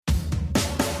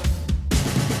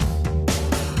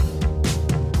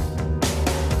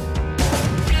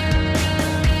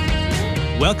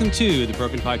Welcome to the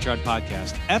Broken Pie Chart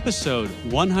Podcast, episode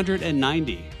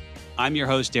 190. I'm your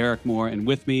host, Derek Moore, and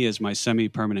with me is my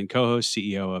semi-permanent co-host,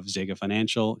 CEO of Zega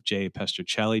Financial, Jay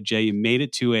Pestrochelli. Jay, you made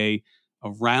it to a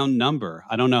round number.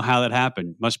 I don't know how that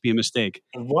happened. Must be a mistake.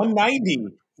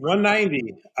 190.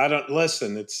 190. I don't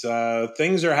listen. It's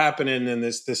things are happening in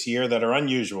this year that are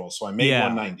unusual. So I made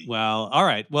 190. Well, all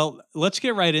right. Well, let's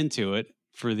get right into it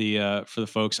for the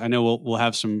folks. I know we'll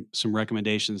have some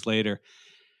recommendations later.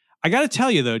 I got to tell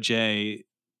you though, Jay,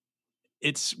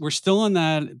 we're still in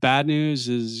that bad news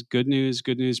is good news,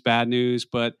 bad news.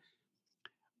 But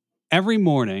every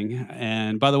morning,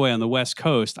 and by the way, on the West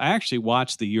Coast, I actually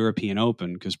watch the European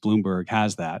Open because Bloomberg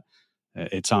has that.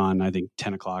 It's on, I think,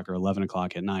 10 o'clock or 11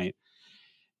 o'clock at night.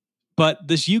 But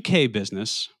this UK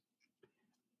business,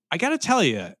 I got to tell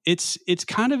you, it's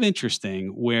kind of interesting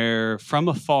where from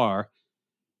afar,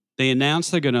 they announce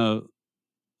they're going to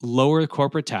lower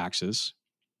corporate taxes,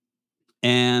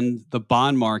 and the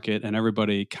bond market and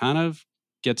everybody kind of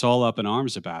gets all up in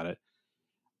arms about it.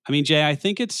 I mean, Jay, I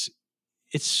think it's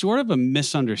sort of a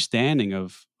misunderstanding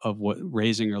of what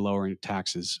raising or lowering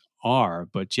taxes are.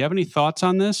 But do you have any thoughts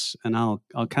on this? And I'll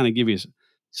kind of give you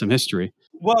some history.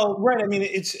 Well, right. I mean,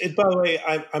 by the way,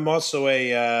 I'm also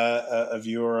a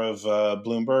viewer of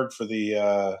Bloomberg for the.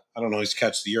 I don't always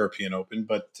catch the European Open,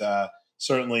 but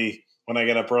certainly when I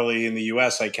get up early in the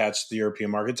U.S., I catch the European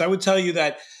markets. I would tell you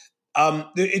that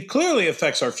it clearly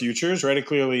affects our futures, right? It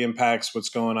clearly impacts what's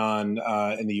going on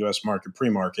in the U.S. market,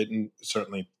 pre-market, and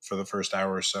certainly for the first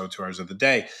hour or so, 2 hours of the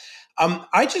day.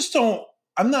 I just don't.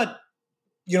 I'm not.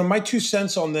 My 2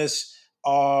 cents on this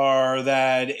are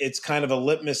that it's kind of a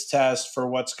litmus test for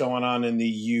what's going on in the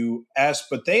U.S.,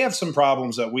 but they have some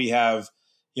problems that we have,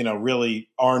 really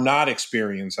are not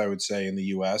experienced, I would say, in the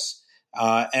U.S.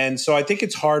 And so I think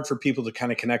it's hard for people to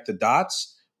kind of connect the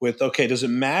dots with, okay, does it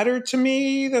matter to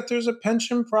me that there's a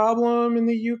pension problem in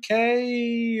the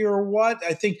UK or what?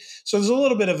 I think, so there's a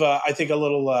little bit of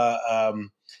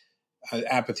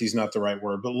apathy is not the right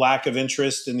word, but lack of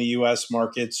interest in the U.S.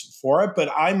 markets for it. But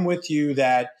I'm with you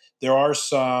that there are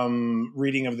some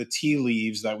reading of the tea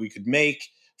leaves that we could make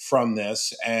from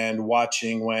this, and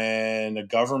watching when a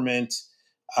government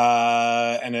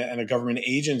and a government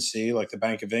agency like the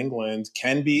Bank of England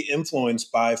can be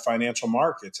influenced by financial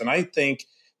markets. And I think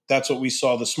that's what we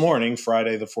saw this morning,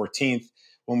 Friday the 14th,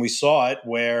 when we saw it,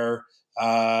 where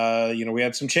we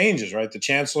had some changes, right? The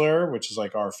chancellor, which is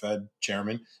like our Fed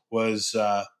chairman, was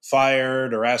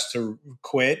fired or asked to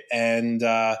quit. And,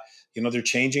 they're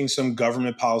changing some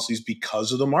government policies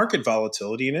because of the market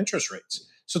volatility and interest rates.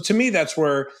 So to me, that's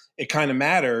where it kind of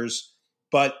matters.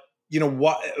 But,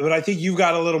 but I think you've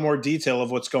got a little more detail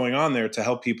of what's going on there to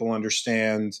help people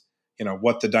understand,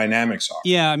 what the dynamics are.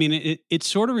 Yeah, I mean, it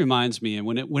sort of reminds me, and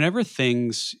whenever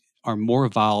things are more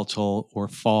volatile or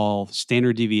fall,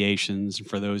 standard deviations,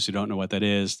 for those who don't know what that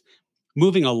is,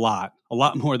 moving a lot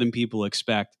more than people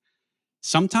expect,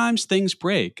 sometimes things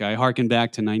break. I hearken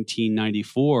back to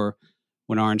 1994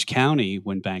 when Orange County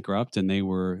went bankrupt, and they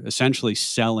were essentially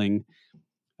selling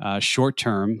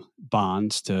short-term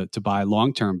bonds to buy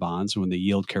long-term bonds. When the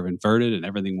yield curve inverted and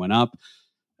everything went up,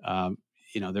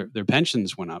 their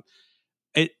pensions went up.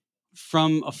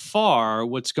 From afar,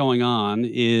 what's going on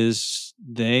is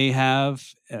they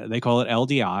call it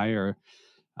LDI,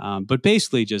 but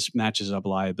basically just matches up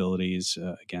liabilities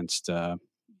against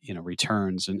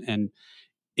returns. And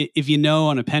if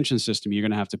on a pension system, you're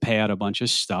going to have to pay out a bunch of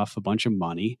stuff, a bunch of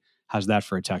money. How's that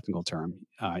for a technical term?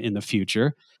 In the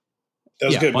future,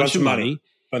 that's good. Bunch of money.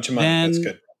 Then that's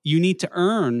good. You need to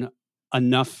earn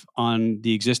enough on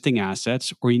the existing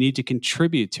assets, or you need to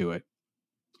contribute to it.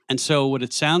 And so what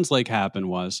it sounds like happened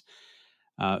was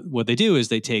what they do is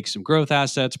they take some growth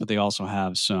assets, but they also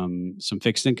have some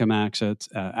fixed income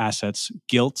assets,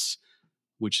 gilts,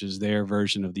 which is their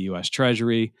version of the U.S.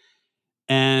 Treasury.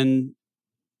 And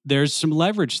there's some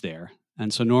leverage there.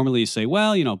 And so normally you say,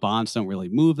 well, bonds don't really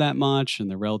move that much and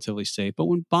they're relatively safe. But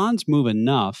when bonds move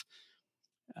enough,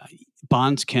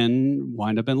 bonds can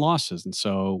wind up in losses. And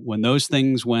so when those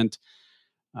things went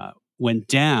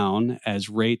down as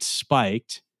rates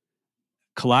spiked,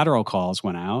 collateral calls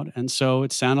went out. And so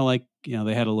it sounded like,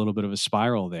 they had a little bit of a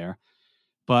spiral there.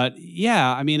 But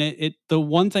yeah, I mean, the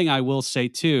one thing I will say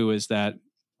too is that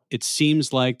it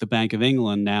seems like the Bank of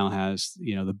England now has,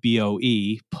 the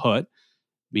BOE put,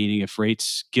 meaning if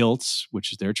rates, gilts,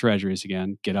 which is their treasuries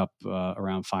again, get up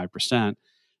around 5%,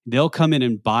 they'll come in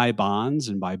and buy bonds.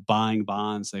 And by buying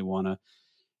bonds, they want to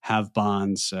have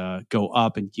bonds go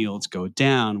up and yields go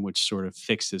down, which sort of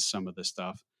fixes some of the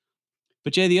stuff.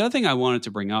 But Jay, the other thing I wanted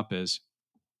to bring up is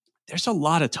there's a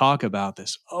lot of talk about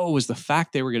this. Oh, it was the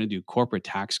fact they were going to do corporate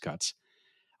tax cuts.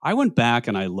 I went back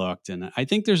and I looked, and I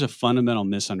think there's a fundamental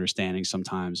misunderstanding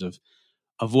sometimes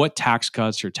of what tax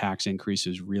cuts or tax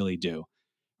increases really do.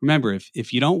 Remember,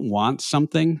 if you don't want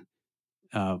something,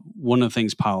 one of the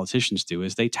things politicians do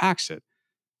is they tax it,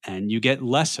 and you get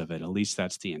less of it. At least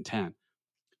that's the intent.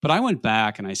 But I went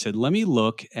back and I said, let me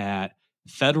look at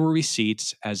federal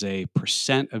receipts as a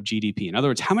percent of GDP. In other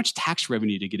words, how much tax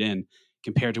revenue to get in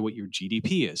compared to what your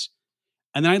GDP is.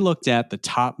 And then I looked at the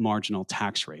top marginal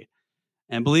tax rate.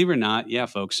 And believe it or not, yeah,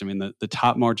 folks, I mean, the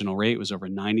top marginal rate was over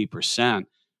 90%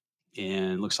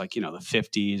 in, looks like, the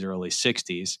 50s, early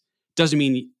 60s. Doesn't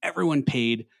mean everyone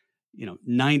paid,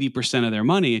 90% of their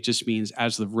money. It just means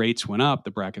as the rates went up,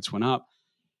 the brackets went up.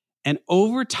 And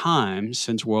over time,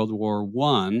 since World War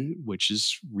I, which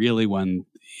is really when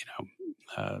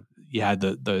you had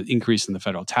the increase in the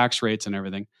federal tax rates and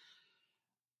everything,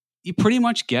 you pretty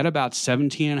much get about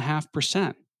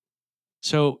 17.5%.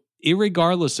 So,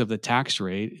 irregardless of the tax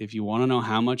rate, if you want to know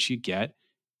how much you get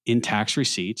in tax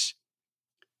receipts,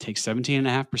 take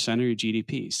 17.5% of your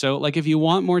GDP. So, like, if you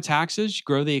want more taxes,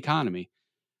 grow the economy.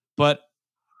 But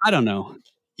I don't know.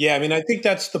 Yeah, I mean, I think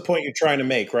that's the point you're trying to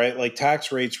make, right? Like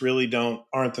tax rates really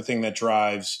aren't the thing that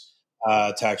drives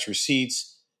tax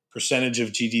receipts, percentage of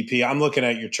GDP. I'm looking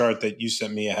at your chart that you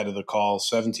sent me ahead of the call.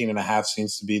 17 and a half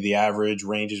seems to be the average,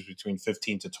 ranges between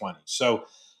 15 to 20. So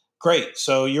great.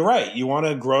 So you're right. You want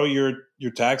to grow your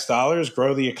tax dollars,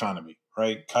 grow the economy,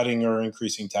 right? Cutting or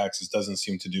increasing taxes doesn't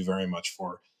seem to do very much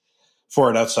for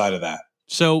it outside of that.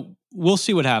 So we'll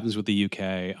see what happens with the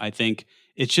UK. I think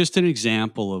it's just an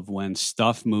example of when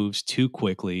stuff moves too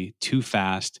quickly, too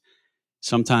fast.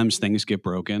 Sometimes things get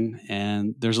broken,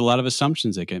 and there's a lot of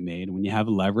assumptions that get made. When you have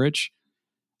leverage,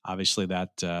 obviously that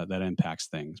impacts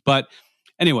things. But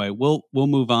anyway, we'll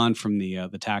move on from the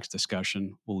tax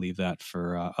discussion. We'll leave that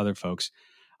for other folks.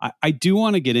 I do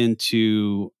want to get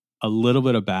into a little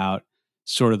bit about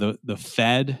sort of the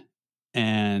Fed.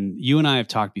 And you and I have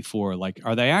talked before, like,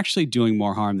 are they actually doing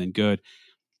more harm than good?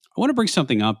 I want to bring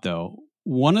something up, though.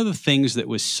 One of the things that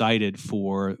was cited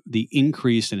for the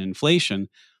increase in inflation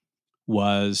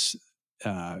was,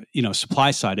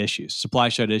 supply side issues. Supply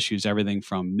side issues, everything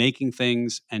from making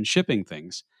things and shipping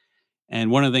things. And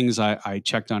one of the things I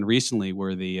checked on recently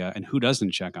were and who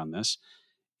doesn't check on this?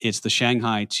 It's the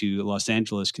Shanghai to Los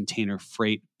Angeles container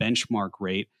freight benchmark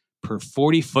rate per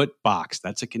 40-foot box.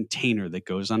 That's a container that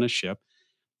goes on a ship.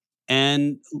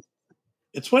 And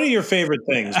it's one of your favorite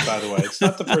things, by the way. It's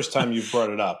not the first time you've brought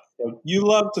it up. You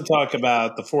love to talk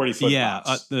about the 40-foot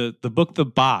box. The book The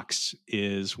Box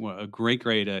is a great.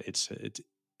 It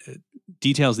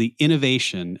details the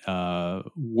innovation,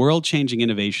 world-changing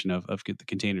innovation of the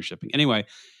container shipping. Anyway,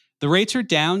 the rates are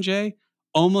down, Jay,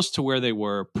 almost to where they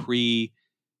were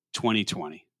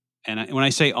pre-2020. And when I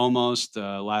say almost,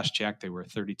 last check, they were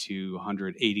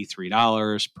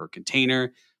 $3,283 per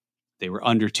container. They were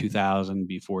under $2,000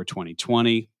 before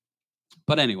 2020.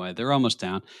 But anyway, they're almost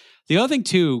down. The other thing,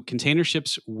 too, container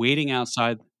ships waiting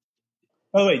outside.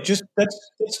 Oh, wait,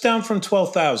 that's down from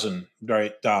 $12,000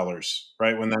 dollars,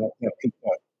 right? When that peaked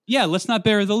up. Yeah, let's not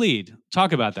bury the lead.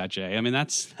 Talk about that, Jay. I mean,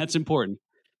 that's important.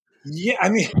 Yeah, I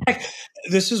mean,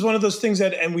 this is one of those things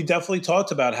and we definitely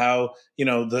talked about how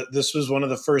this was one of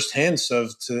the first hints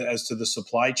as to the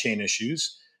supply chain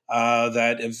issues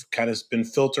that have kind of been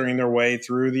filtering their way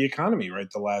through the economy, right?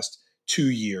 The last 2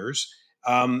 years,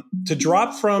 to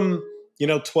drop from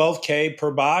 12K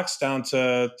per box down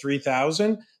to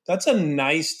 3,000, that's a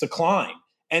nice decline,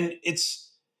 and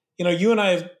it's you and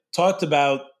I have talked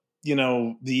about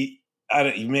maybe I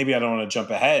don't want to jump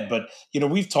ahead, but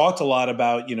we've talked a lot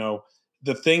about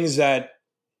the things that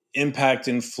impact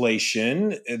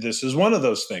inflation. This is one of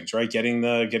those things, right? Getting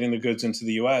the goods into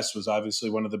the U.S. was obviously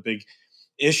one of the big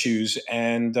issues,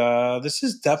 and this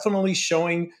is definitely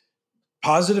showing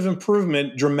positive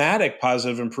improvement, dramatic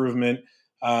positive improvement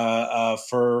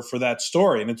for that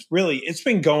story. And it's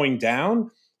been going down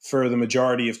for the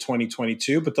majority of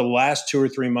 2022, but the last 2 or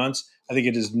 3 months, I think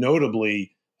it has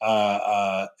notably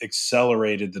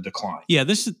accelerated the decline. Yeah,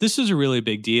 this is a really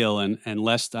big deal, and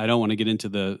lest I don't want to get into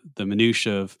the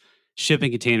minutia of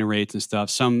shipping container rates and stuff.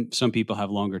 Some people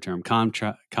have longer term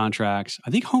contracts.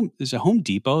 I think is a Home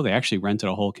Depot. They actually rented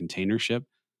a whole container ship.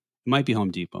 It might be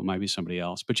Home Depot, it might be somebody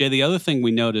else. But Jay, the other thing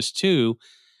we noticed too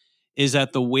is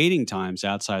that the waiting times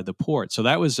outside the port. So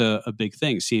that was a big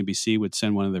thing. CNBC would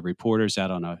send one of the reporters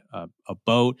out on a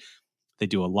boat. They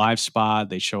do a live spot.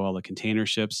 They show all the container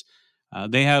ships.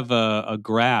 They have a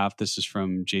graph. This is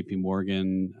from JP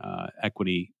Morgan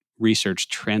Equity Research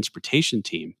Transportation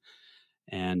Team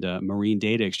and Marine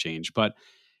Data Exchange. But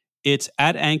it's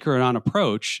at anchor and on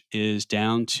approach is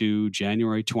down to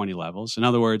January 20 levels. In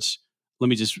other words, let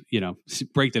me just,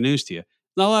 break the news to you.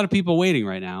 Not a lot of people waiting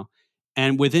right now.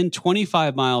 And within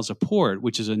 25 miles of port,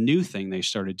 which is a new thing they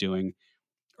started doing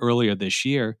earlier this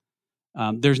year,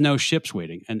 there's no ships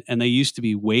waiting. And they used to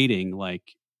be waiting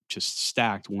like just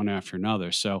stacked one after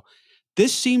another. So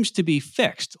this seems to be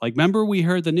fixed. Like, remember we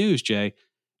heard the news, Jay,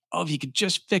 if you could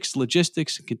just fix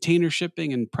logistics and container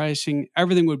shipping and pricing,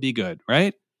 everything would be good,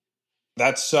 right?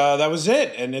 That was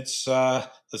it. And it's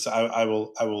listen, I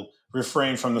will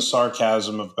refrain from the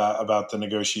sarcasm about the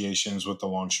negotiations with the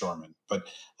longshoremen. But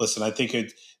listen, I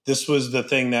think this was the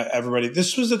thing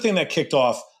that kicked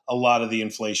off a lot of the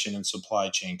inflation and supply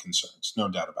chain concerns. No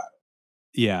doubt about it.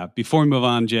 Yeah. Before we move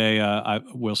on, Jay, I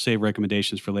will save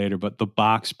recommendations for later, but The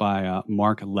Box by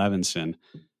Mark Levinson,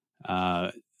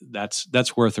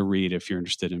 that's worth a read if you're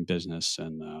interested in business.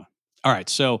 And all right,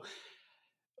 so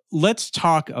let's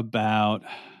talk about.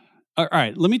 All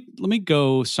right, let me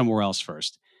go somewhere else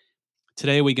first.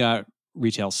 Today we got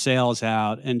retail sales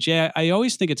out, and Jay, I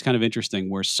always think it's kind of interesting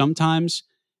where sometimes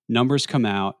numbers come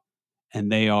out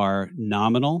and they are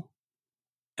nominal,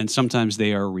 and sometimes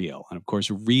they are real. And of course,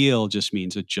 real just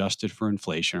means adjusted for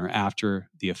inflation or after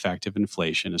the effect of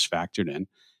inflation is factored in.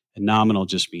 And nominal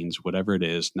just means whatever it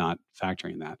is, not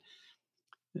factoring that.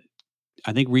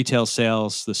 I think retail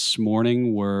sales this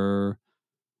morning were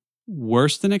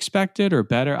worse than expected or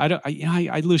better.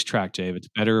 I lose track, Jay, if it's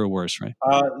better or worse, right?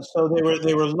 So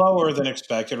they were lower than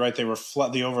expected, right? They were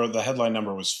flat. The headline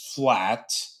number was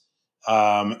flat,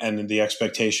 and the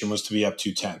expectation was to be up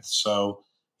 0.2. So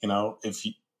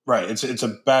it's a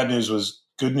bad news was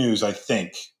good news, I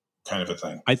think, kind of a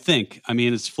thing. I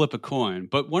mean, it's flip a coin.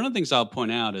 But one of the things I'll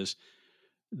point out is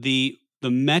the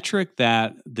metric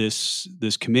that this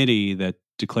committee that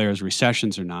declares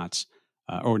recessions or not,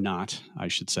 I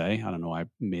should say. I don't know why I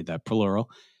made that plural.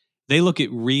 They look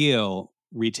at real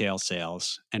retail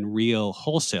sales and real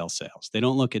wholesale sales. They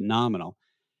don't look at nominal.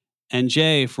 And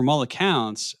Jay, from all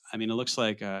accounts, I mean, it looks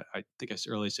like I think I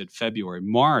earlier said February,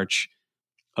 March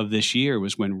of this year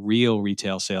was when real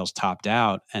retail sales topped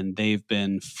out, and they've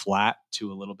been flat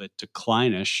to a little bit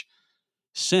declinish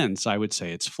since. I would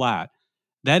say it's flat.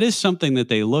 That is something that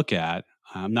they look at.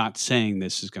 I'm not saying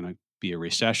this is going to be a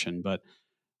recession, but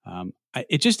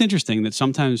it's just interesting that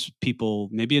sometimes people,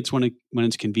 maybe it's when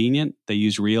it's convenient, they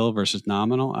use real versus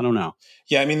nominal. I don't know.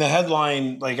 Yeah, I mean the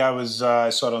headline, like I saw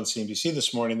it on CNBC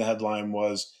this morning. The headline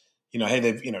was, hey,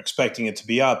 they've expecting it to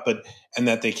be up, and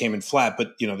that they came in flat.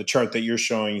 But the chart that you're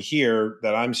showing here,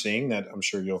 that I'm seeing, that I'm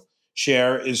sure you'll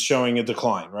share, is showing a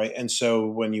decline, right? And so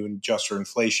when you adjust for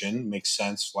inflation, makes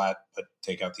sense, flat, but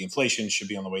take out the inflation, should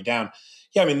be on the way down.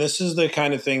 Yeah, I mean this is the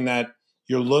kind of thing that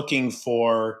you're looking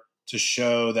for to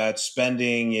show that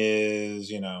spending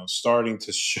is, starting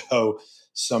to show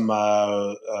some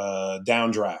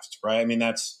downdraft, right? I mean,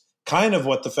 that's kind of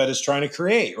what the Fed is trying to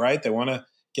create, right? They want to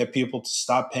get people to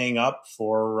stop paying up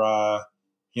for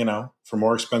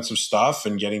more expensive stuff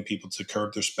and getting people to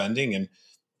curb their spending. And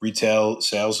retail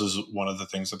sales is one of the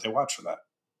things that they watch for that.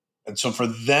 And so for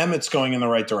them, it's going in the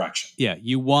right direction. Yeah,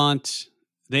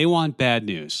 they want bad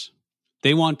news.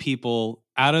 They want people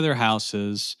out of their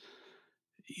houses,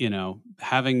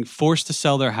 having forced to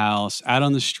sell their house, out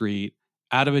on the street,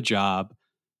 out of a job.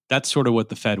 That's sort of what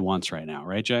the Fed wants right now,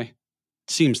 right, Jay?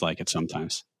 Seems like it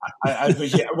sometimes. I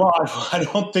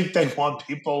don't think they want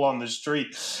people on the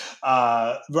street,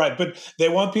 right? But they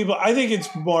want people. I think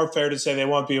it's more fair to say they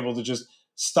want people to just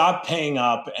stop paying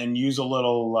up and use a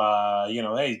little. Hey, you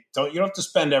don't have to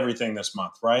spend everything this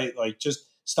month, right? Like just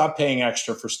stop paying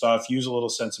extra for stuff. Use a little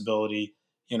sensibility.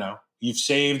 You've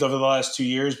saved over the last 2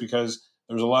 years because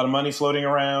there was a lot of money floating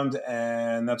around,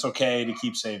 and that's okay to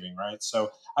keep saving, right?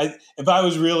 So, if I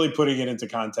was really putting it into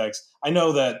context, I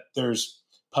know that there's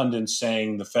pundits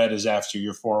saying the Fed is after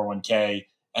your 401k,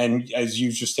 and as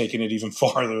you've just taken it even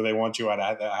farther, they want you out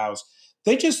of that house.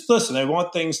 They just listen. They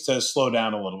want things to slow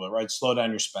down a little bit, right? Slow down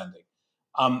your spending.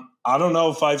 I don't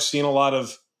know if I've seen a lot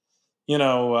of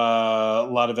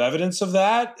evidence of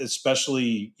that,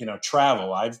 especially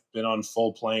travel. I've been on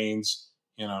full planes,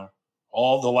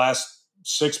 all the last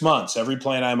 6 months. Every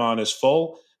plane I'm on is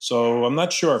full. So I'm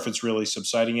not sure if it's really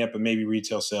subsiding yet, but maybe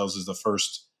retail sales is the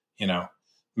first,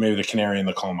 maybe the canary in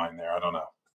the coal mine there. I don't know.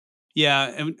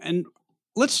 Yeah. And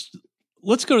let's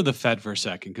go to the Fed for a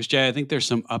second, because Jay, I think there's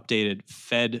some updated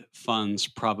Fed funds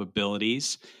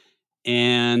probabilities.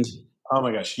 And oh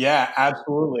my gosh. Yeah,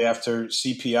 absolutely. After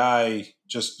CPI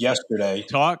just yesterday.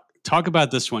 Talk about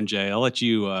this one, Jay. I'll let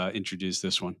you introduce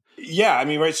this one. Yeah, I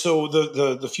mean, right. So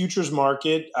the futures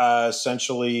market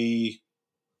essentially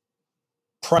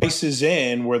prices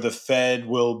in where the Fed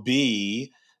will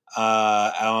be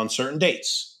on certain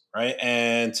dates. right?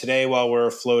 And today, while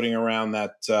we're floating around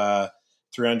that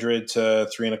 300 to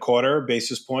 3.25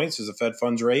 basis points as a Fed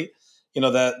funds rate,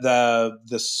 that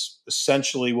this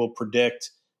essentially will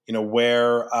predict,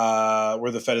 where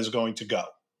the Fed is going to go,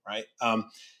 right?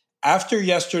 After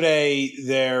yesterday,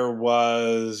 there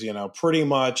was, pretty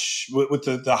much with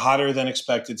the hotter than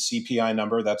expected CPI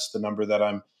number. That's the number that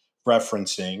I'm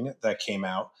referencing that came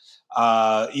out.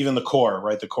 Even the core,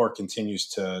 right? The core continues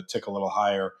to tick a little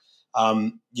higher.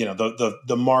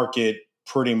 The market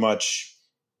pretty much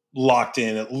locked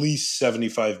in at least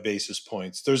 75 basis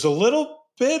points. There's a little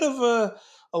bit of an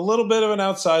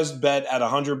outsized bet at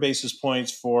 100 basis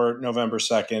points for November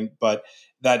 2nd, but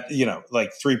that,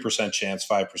 like 3% chance,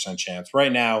 5% chance.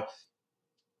 Right now,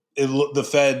 the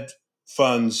Fed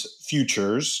funds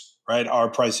futures, right, are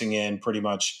pricing in pretty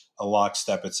much a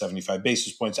lockstep at 75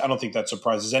 basis points. I don't think that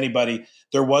surprises anybody.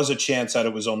 There was a chance that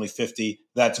it was only 50.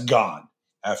 That's gone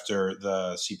after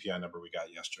the CPI number we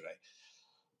got yesterday.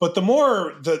 But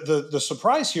the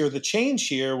surprise here, the change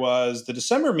here was the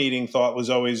December meeting thought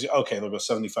was always, okay, they'll go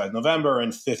 75 November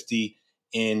and 50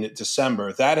 in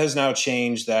December. That has now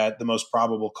changed, that the most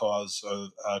probable course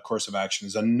of action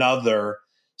is another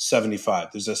 75.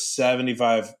 There's a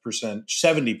 70%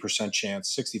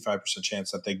 chance, 65%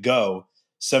 chance that they go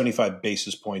 75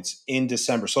 basis points in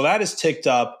December. So that has ticked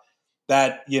up.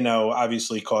 That,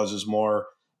 obviously causes more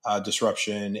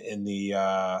disruption in the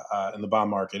bond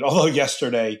market. Although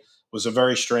yesterday was a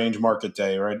very strange market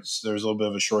day, right? So there was a little bit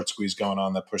of a short squeeze going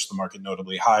on that pushed the market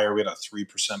notably higher. We had a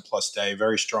 3% plus day,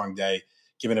 very strong day,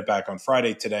 giving it back on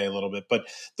Friday today a little bit. But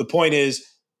the point is,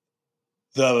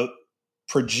 the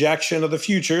projection of the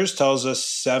futures tells us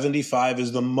 75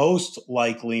 is the most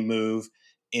likely move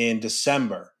in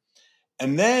December.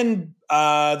 And then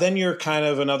you're kind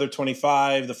of another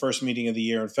 25, the first meeting of the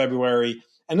year in February.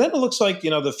 And then it looks like,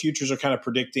 the futures are kind of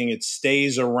predicting it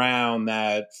stays around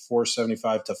that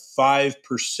 4.75 to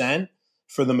 5%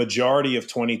 for the majority of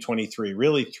 2023,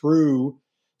 really through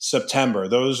September.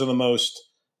 Those are the most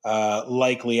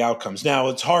likely outcomes. Now,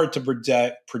 it's hard to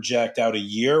project out a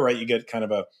year, right? You get kind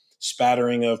of a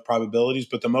spattering of probabilities,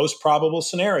 but the most probable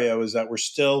scenario is that we're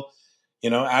still,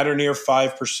 at or near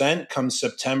 5% come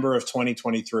September of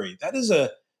 2023.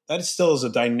 That still is a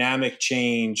dynamic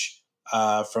change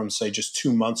from, say, just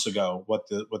 2 months ago, what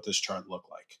this chart looked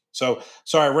like. So,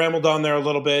 sorry, I rambled on there a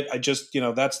little bit. I just,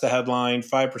 that's the headline,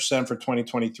 5% for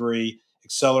 2023,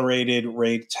 accelerated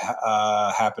rate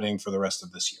happening for the rest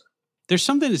of this year. There's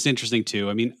something that's interesting too.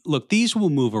 I mean, look, these will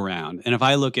move around. And if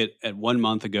I look at 1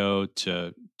 month ago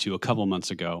to a couple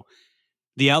months ago,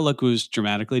 the outlook was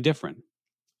dramatically different.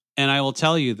 And I will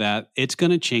tell you that it's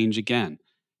going to change again,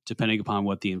 depending upon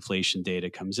what the inflation data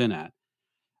comes in at.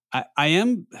 I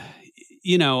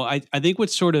think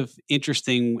what's sort of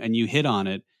interesting, and you hit on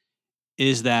it,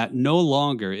 is that no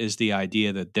longer is the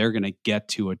idea that they're going to get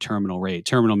to a terminal rate,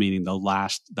 terminal meaning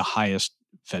the highest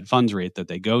Fed funds rate that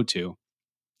they go to,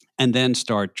 and then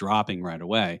start dropping right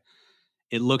away.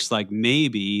 It looks like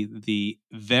maybe the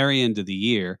very end of the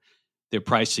year, they're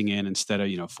pricing in, instead of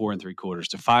 4.75%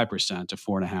 to 5% to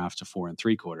 4.5% to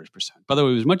 4.75%. By the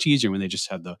way, it was much easier when they just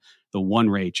had the one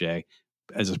rate, Jay,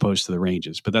 as opposed to the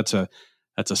ranges. But that's a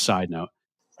side note.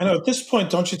 I know at this point,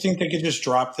 don't you think they could just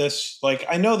drop this? Like,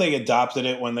 I know they adopted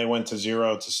it when they went to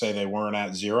zero to say they weren't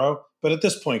at zero. But at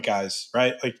this point, guys,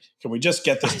 right? Like, can we just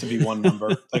get this to be one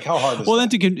number? Like, how hard is that?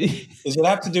 Does it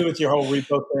have to do with your whole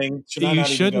repo thing? You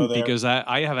shouldn't, because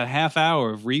I have a half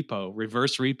hour of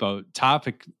reverse repo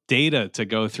topic data to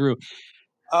go through.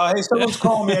 Hey, someone's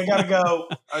calling me. I gotta go.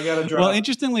 I gotta drop. Well,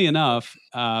 interestingly enough,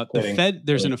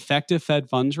 there's an effective Fed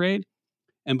funds rate,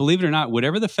 and believe it or not,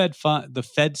 whatever the Fed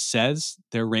says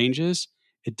their range is,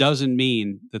 it doesn't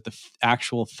mean that the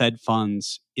actual Fed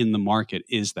funds in the market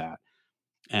is that.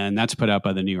 And that's put out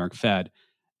by the New York Fed.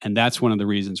 And that's one of the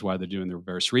reasons why they're doing the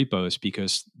reverse repos,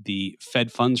 because the Fed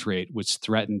funds rate was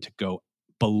threatened to go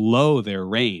below their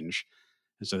range.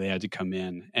 And so they had to come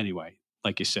in. Anyway,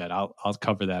 like you said, I'll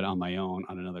cover that on my own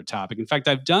on another topic. In fact,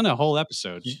 I've done a whole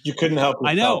episode. You couldn't help yourself.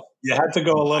 I know. You had to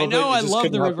go a little bit. I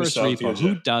love the reverse repo.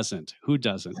 Who doesn't?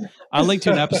 I'll link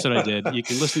to an episode I did. You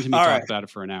can listen to me talk about it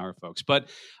for an hour, folks. But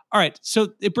all right.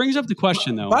 So it brings up the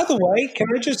question, though. By the way, can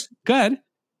I just go ahead?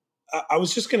 I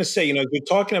was just going to say, we're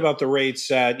talking about the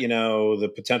rates at,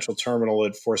 the potential terminal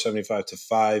at 475 to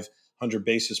 500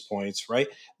 basis points, right?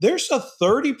 There's a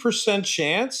 30%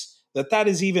 chance that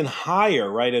is even higher,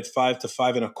 right, at 5 to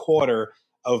 5.25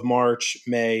 of March,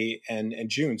 May, and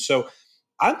June. So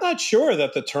I'm not sure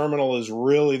that the terminal is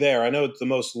really there. I know it's the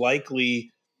most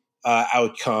likely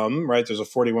outcome, right? There's a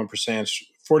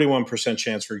 41%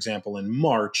 chance, for example, in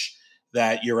March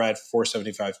that you're at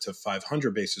 475 to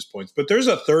 500 basis points. But there's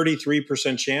a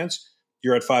 33% chance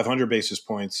you're at 500 basis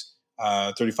points,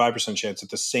 35% chance at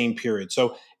the same period.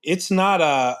 So it's not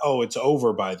it's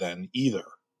over by then either,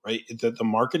 right? The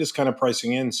market is kind of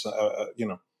pricing in, a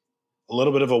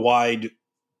little bit of a wide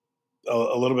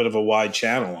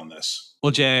channel on this.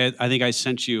 Well, Jay, I think I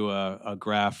sent you a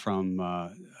graph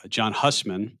from John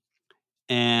Hussman,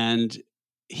 and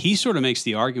he sort of makes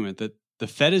the argument that the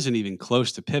Fed isn't even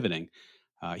close to pivoting.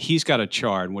 He's got a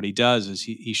chart, and what he does is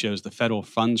he shows the federal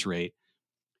funds rate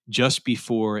just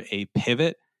before a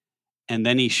pivot, and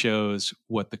then he shows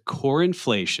what the core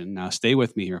inflation, now stay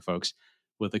with me here, folks,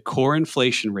 what the core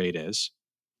inflation rate is.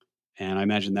 And I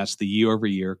imagine that's the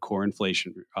year-over-year core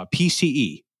inflation,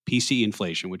 PCE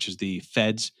inflation, which is the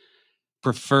Fed's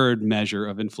preferred measure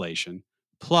of inflation,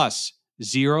 plus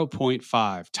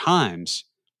 0.5 times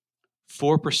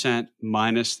 4%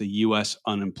 minus the U.S.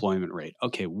 unemployment rate.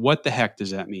 Okay, what the heck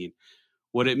does that mean?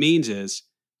 What it means is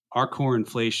our core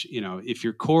inflation, if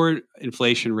your core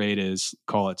inflation rate is,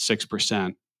 call it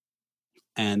 6%,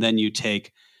 and then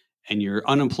and your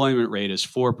unemployment rate is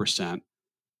 4%,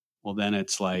 well, then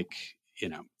it's like, you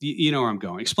know where I'm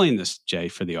going. Explain this, Jay,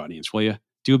 for the audience, will you?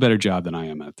 Do a better job than I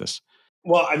am at this.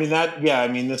 Well,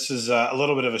 this is a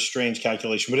little bit of a strange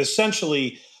calculation, but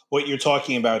essentially what you're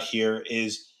talking about here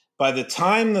is by the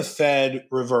time the Fed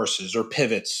reverses or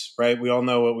pivots, right? We all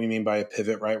know what we mean by a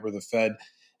pivot, right? Where the Fed,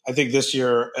 I think this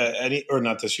year,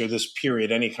 this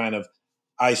period, any kind of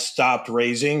I stopped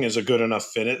raising is a good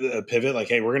enough pivot. Like,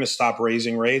 hey, we're going to stop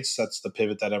raising rates. That's the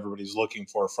pivot that everybody's looking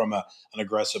for from an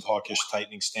aggressive hawkish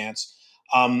tightening stance.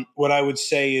 What I would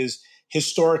say is,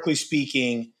 historically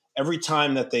speaking, every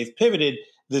time that they've pivoted,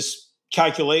 this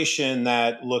calculation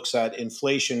that looks at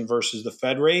inflation versus the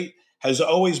Fed rate has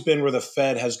always been where the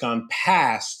Fed has gone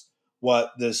past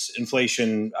what this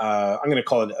inflation, I'm going to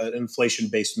call it an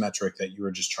inflation-based metric that you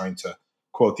were just trying to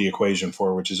quote the equation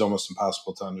for, which is almost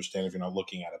impossible to understand if you're not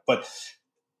looking at it. But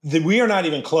we are not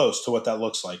even close to what that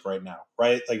looks like right now,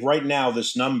 right? Like right now,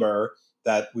 this number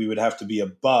that we would have to be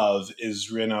above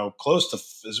is, close to,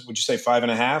 would you say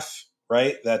 5.5,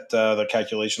 right? That the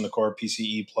calculation, the core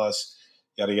PCE plus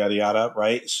yada, yada, yada,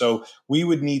 right? So we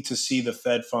would need to see the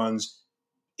Fed funds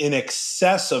in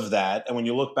excess of that. And when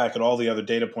you look back at all the other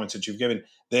data points that you've given,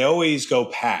 they always go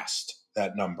past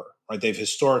that number, right? They've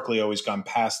historically always gone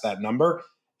past that number,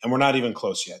 and we're not even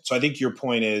close yet. So I think your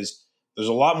point is there's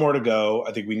a lot more to go.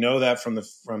 I think we know that from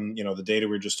the data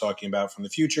we were just talking about from the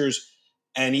futures.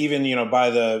 And even,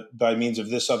 by means of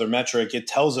this other metric, it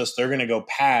tells us they're going to go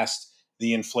past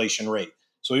the inflation rate.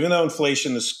 So even though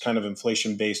inflation, this kind of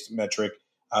inflation-based metric,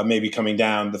 may be coming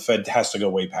down, the Fed has to go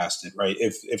way past it, right?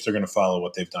 If they're going to follow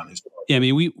what they've done historically. Yeah,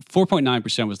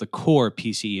 4.9% was the core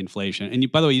PCE inflation. And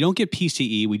by the way, you don't get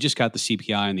PCE. We just got the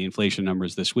CPI and the inflation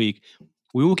numbers this week.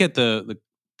 We won't get the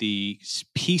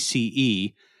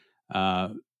PCE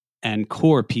and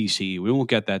core PCE. We won't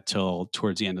get that till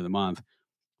towards the end of the month.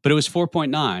 But it was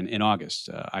 4.9 in August.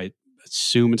 I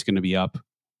assume it's going to be up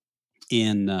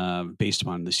based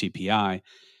upon the CPI.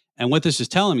 And what this is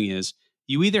telling me is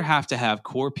you either have to have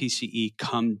core PCE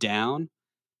come down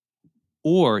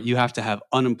or you have to have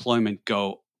unemployment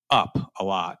go up a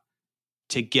lot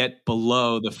to get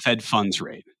below the Fed funds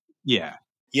rate. Yeah.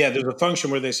 Yeah, there's a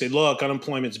function where they say, look,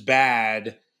 unemployment's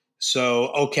bad. So,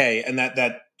 okay. And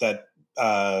that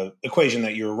equation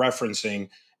that you're referencing,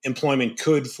 employment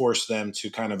could force them to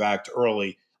kind of act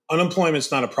early.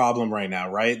 Unemployment's not a problem right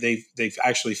now, right? They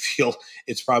actually feel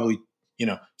it's probably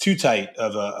too tight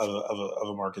of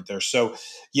a market there. So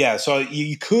yeah, so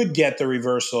you could get the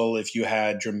reversal if you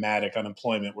had dramatic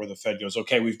unemployment where the Fed goes,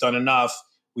 okay, we've done enough.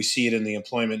 We see it in the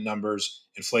employment numbers.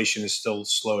 Inflation is still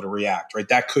slow to react, right?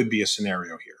 That could be a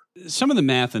scenario here. Some of the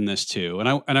math in this too, and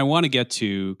I want to get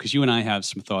to, because you and I have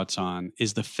some thoughts on,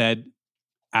 is the Fed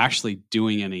actually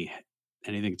doing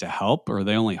anything to help, or are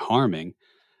they only harming?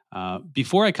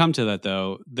 Before I come to that,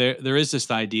 though, there is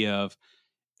this idea of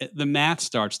the math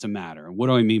starts to matter. What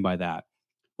do I mean by that?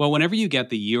 Well, whenever you get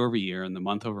the year over year and the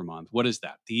month over month, what is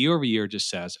that? The year over year just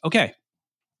says, okay,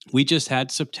 we just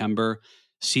had September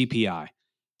CPI.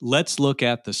 Let's look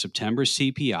at the September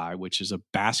CPI, which is a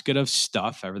basket of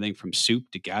stuff, everything from soup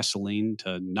to gasoline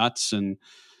to nuts and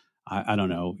I don't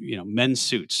know, men's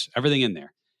suits, everything in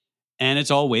there. And it's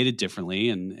all weighted differently.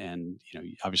 And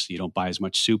obviously you don't buy as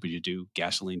much soup as you do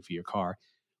gasoline for your car.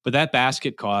 But that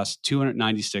basket costs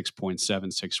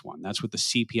 296.761. That's what the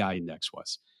CPI index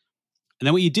was. And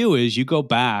then what you do is you go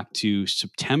back to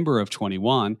September of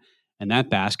 21, and that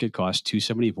basket costs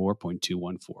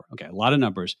 274.214. Okay, a lot of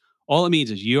numbers. All it means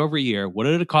is year over year, what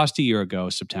did it cost a year ago,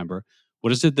 September?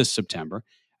 What is it this September?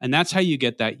 And that's how you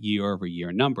get that year over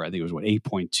year number. I think it was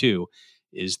 8.2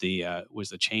 is was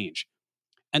the change.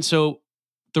 And so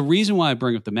the reason why I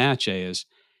bring up the math, Jay, is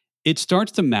it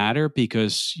starts to matter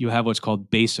because you have what's called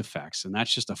base effects. And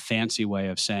that's just a fancy way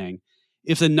of saying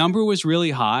if the number was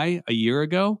really high a year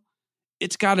ago,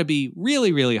 it's got to be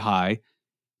really, really high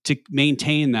to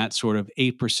maintain that sort of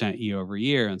 8% year over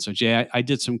year. And so, Jay, I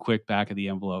did some quick back of the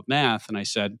envelope math and I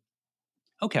said,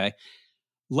 okay,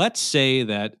 let's say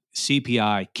that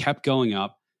CPI kept going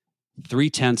up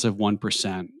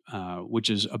 0.3%, which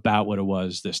is about what it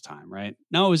was this time, right?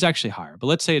 No, it was actually higher, but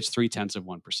let's say it's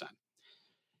 0.3%.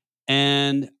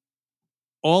 And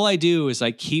all I do is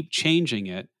I keep changing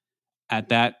it at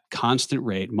that constant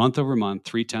rate, month over month,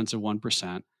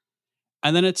 0.3%.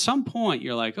 And then at some point,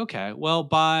 you're like, okay, well,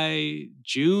 by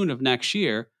June of next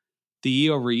year, the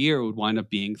year over year would wind up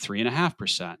being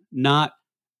 3.5%, not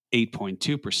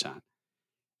 8.2%.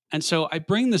 And so I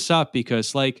bring this up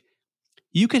because, like,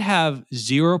 you could have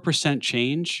 0%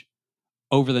 change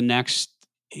over the next,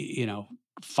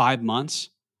 5 months.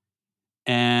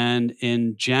 And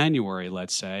in January,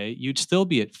 let's say, you'd still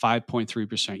be at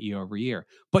 5.3% year over year,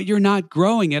 but you're not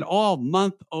growing at all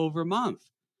month over month.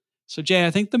 So, Jay,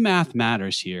 I think the math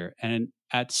matters here. And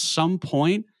at some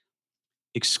point,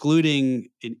 excluding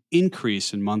an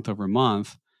increase in month over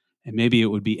month, and maybe it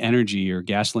would be energy or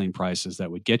gasoline prices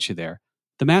that would get you there,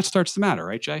 the math starts to matter,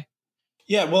 right, Jay?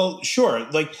 Yeah, well, sure.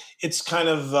 Like it's kind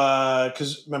of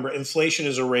because remember, inflation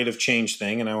is a rate of change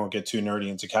thing, and I won't get too nerdy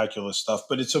into calculus stuff,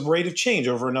 but it's a rate of change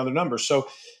over another number. So,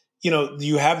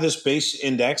 you have this base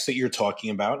index that you're talking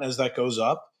about, and as that goes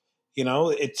up,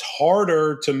 it's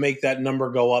harder to make that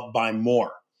number go up by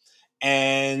more.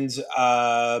 And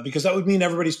because that would mean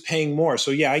everybody's paying more.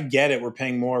 So, yeah, I get it. We're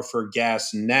paying more for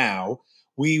gas now.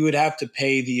 We would have to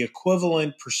pay the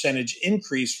equivalent percentage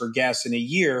increase for gas in a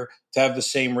year to have the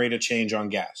same rate of change on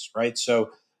gas, right?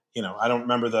 So, I don't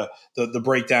remember the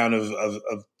breakdown of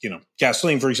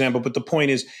gasoline, for example, but the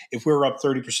point is, if we're up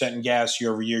 30% in gas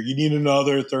year over year, you need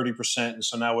another 30%. And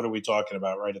so now what are we talking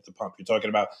about, right, at the pump? You're talking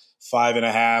about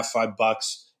 $5.50,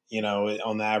 $5,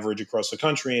 on the average across the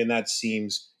country. And that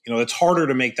seems, it's harder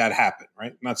to make that happen,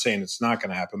 right? I'm not saying it's not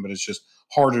going to happen, but it's just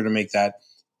harder to make that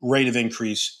rate of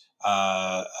increase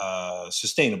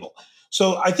sustainable.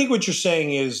 So I think what you're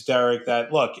saying is, Derek,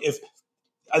 that look,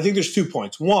 I think there's 2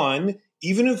 points. One,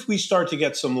 even if we start to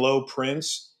get some low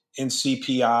prints in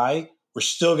CPI, we're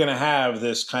still going to have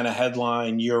this kind of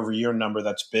headline year over year number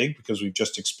that's big because we've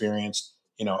just experienced,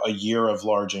 a year of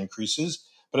large increases.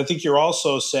 But I think you're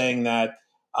also saying that,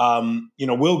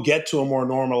 we'll get to a more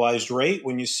normalized rate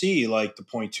when you see like the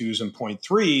 0.2s and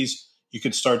 0.3s. You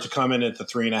could start to come in at the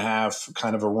 3.5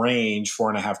 kind of a range,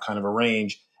 4.5 kind of a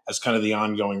range as kind of the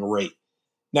ongoing rate.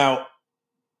 Now,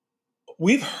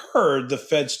 we've heard the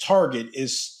Fed's target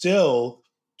is still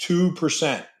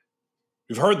 2%.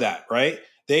 We've heard that, right?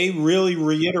 They really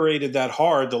reiterated that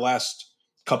hard the last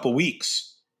couple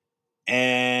weeks.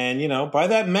 And, by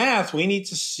that math, we need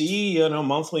to see,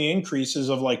 monthly increases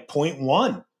of like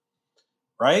 0.1.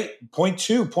 Right?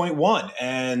 0.2, 0.1.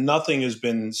 And nothing has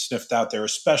been sniffed out there,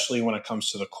 especially when it comes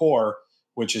to the core,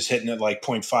 which is hitting at like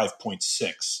 0.5,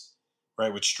 0.6,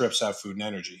 right? Which strips out food and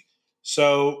energy.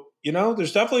 So,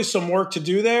 there's definitely some work to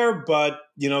do there. But,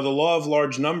 the law of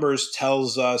large numbers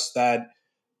tells us that,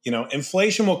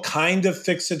 inflation will kind of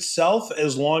fix itself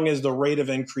as long as the rate of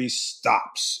increase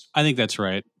stops. I think that's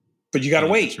right. But you got to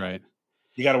wait. That's right.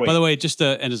 You got to wait. By the way, just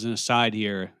and as an aside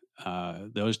here,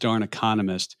 those darn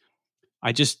economists,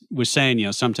 I just was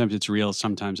saying, sometimes it's real,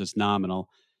 sometimes it's nominal.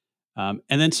 And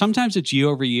then sometimes it's year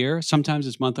over year, sometimes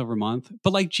it's month over month.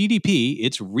 But like GDP,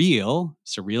 it's real.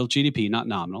 It's a real GDP, not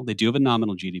nominal. They do have a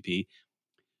nominal GDP.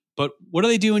 But what do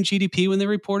they do in GDP when they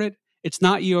report it? It's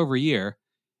not year over year.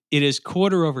 It is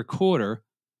quarter over quarter,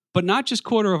 but not just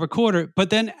quarter over quarter, but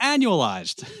then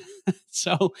annualized.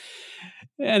 So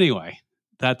anyway,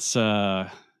 that's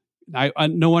I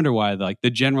no wonder why like the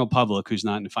general public who's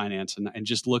not in finance and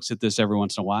just looks at this every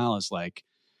once in a while is like,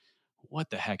 what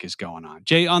the heck is going on?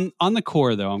 Jay, on the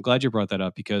core though, I'm glad you brought that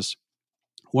up because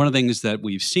one of the things that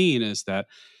we've seen is that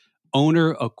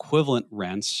owner equivalent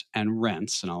rents, and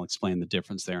I'll explain the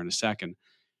difference there in a second,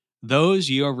 those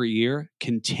year over year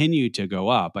continue to go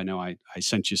up. I know I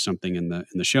sent you something in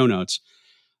the show notes,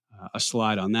 a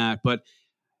slide on that, but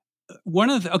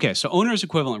so owner's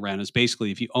equivalent rent is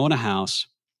basically if you own a house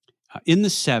in the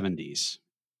 70s,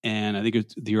 and I think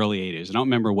it's the early 80s. I don't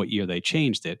remember what year they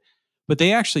changed it, but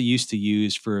they actually used to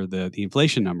use for the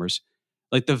inflation numbers,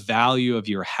 like the value of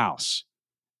your house.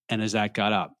 And as that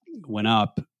went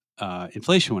up,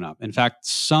 inflation went up. In fact,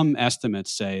 some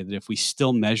estimates say that if we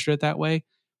still measure it that way,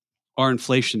 our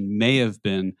inflation may have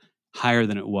been higher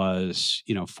than it was,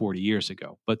 40 years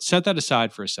ago. But set that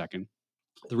aside for a second.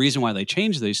 The reason why they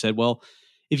changed it, they said, well,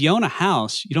 if you own a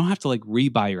house, you don't have to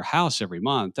rebuy your house every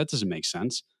month. That doesn't make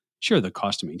sense. Sure, the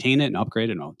cost to maintain it and upgrade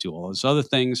it and do all those other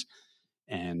things.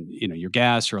 And, your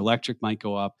gas or electric might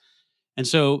go up. And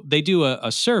so they do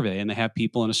a survey, and they have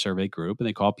people in a survey group, and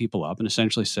they call people up and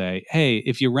essentially say, hey,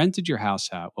 if you rented your house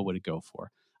out, what would it go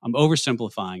for? I'm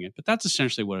oversimplifying it, but that's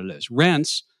essentially what it is.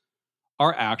 Rents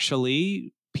are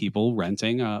actually people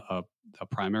renting a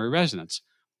primary residence.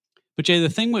 But Jay, the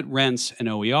thing with rents and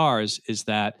OERs is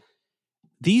that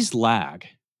these lag.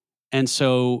 And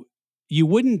so you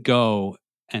wouldn't go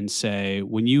and say,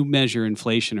 when you measure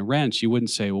inflation and rents, you wouldn't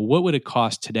say, well, what would it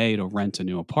cost today to rent a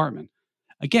new apartment?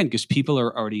 Again, because people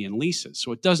are already in leases.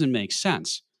 So it doesn't make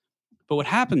sense. But what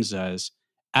happens is,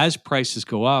 as prices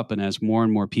go up and as more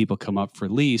and more people come up for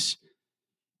lease,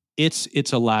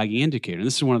 it's a lagging indicator. And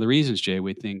this is one of the reasons, Jay,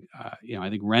 we think, I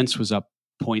think rents was up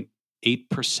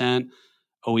 0.8%.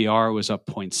 OER was up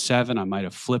 0.7. I might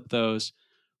have flipped those.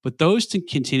 But those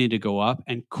continue to go up,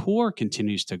 and core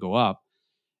continues to go up.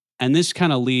 And this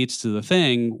kind of leads to the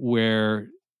thing where,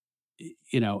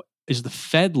 is the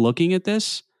Fed looking at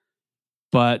this?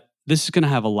 But this is going to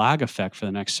have a lag effect for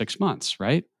the next 6 months,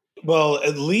 right? Well,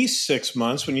 at least 6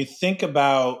 months. When you think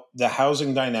about the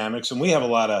housing dynamics, and we have a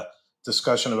lot of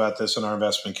discussion about this in our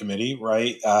investment committee,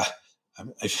 right?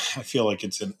 I feel like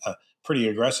it's a pretty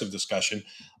aggressive discussion.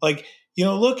 Look,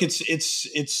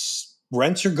 it's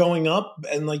rents are going up,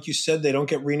 and like you said, they don't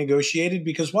get renegotiated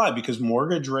because why? Because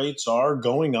mortgage rates are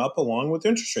going up along with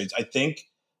interest rates. I think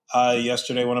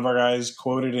yesterday one of our guys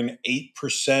quoted an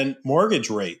 8% mortgage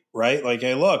rate, right?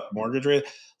 Hey, look, mortgage rate.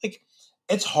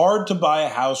 It's hard to buy a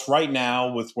house right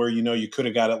now with where you could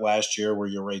have got it last year where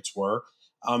your rates were.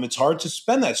 It's hard to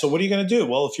spend that. So what are you going to do?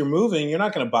 Well, if you're moving, you're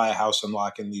not going to buy a house and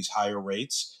lock in these higher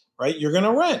rates, right? You're going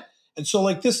to rent. And so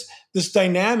this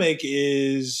dynamic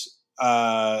is,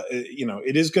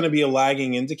 it is going to be a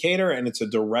lagging indicator, and it's a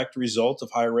direct result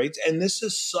of higher rates. And this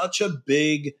is such a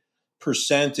big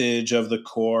percentage of the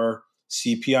core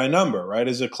CPI number, right?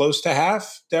 Is it close to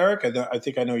half, Derek? I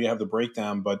think I know you have the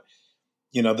breakdown, but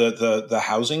the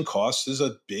housing cost is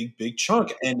a big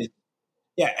chunk, and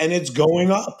it's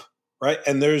going up, right?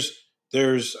 And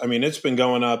it's been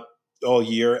going up all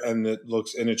year, and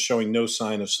it's showing no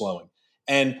sign of slowing.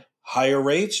 And higher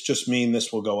rates just mean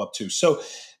this will go up too. So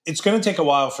it's going to take a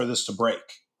while for this to break,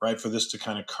 right? For this to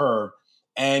kind of curve.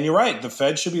 And you're right, the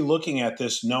Fed should be looking at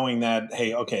this, knowing that,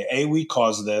 hey, okay, A, we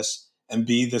caused this, and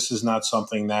B, this is not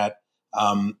something that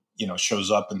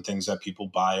shows up in things that people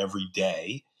buy every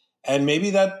day. And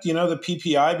maybe that, the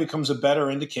PPI becomes a better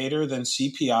indicator than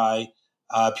CPI,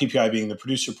 PPI being the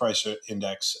producer price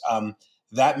index.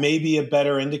 That may be a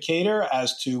better indicator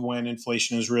as to when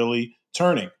inflation is really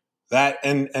turning. That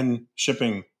and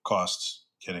shipping costs.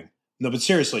 Kidding. No, but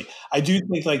seriously, I do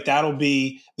think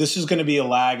this is going to be a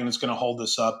lag, and it's going to hold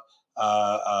this up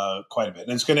quite a bit.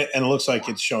 And it looks like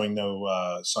it's showing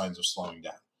no signs of slowing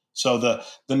down. So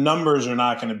the numbers are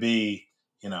not going to be,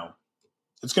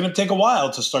 it's going to take a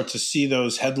while to start to see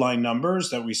those headline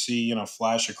numbers that we see,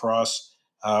 flash across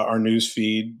our news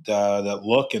feed that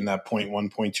look in that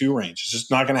 0.1, 0.2 range. It's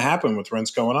just not going to happen with rents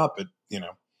going up at,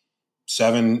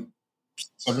 7%.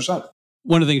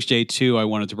 One of the things, Jay, too, I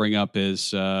wanted to bring up is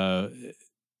the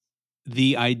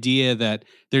idea that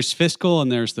there's fiscal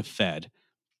and there's the Fed.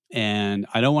 And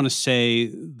I don't want to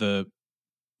say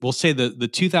we'll say the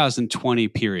 2020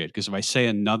 period, because if I say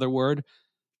another word,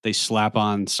 they slap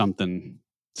on something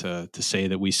to say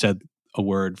that we said a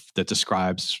word that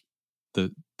describes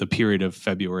the period of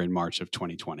February and March of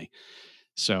 2020.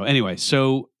 So anyway,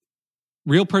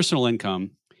 real personal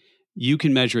income, you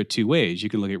can measure it two ways. You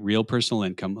can look at real personal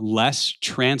income, less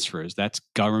transfers. That's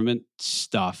government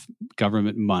stuff,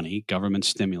 government money, government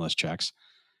stimulus checks,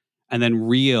 and then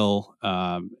real,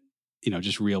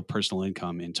 just real personal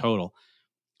income in total.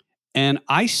 And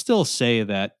I still say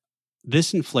that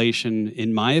this inflation,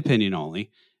 in my opinion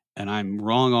only, and I'm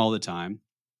wrong all the time,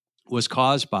 was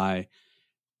caused by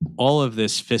all of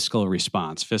this fiscal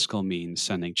response. Fiscal means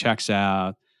sending checks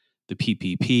out, the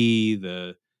PPP,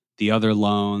 the other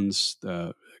loans,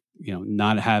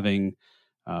 not having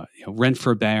rent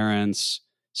forbearance,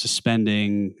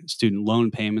 suspending student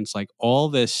loan payments, like all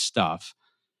this stuff.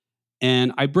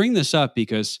 And I bring this up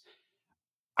because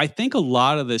I think a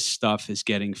lot of this stuff is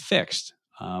getting fixed.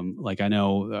 I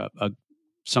know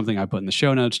something I put in the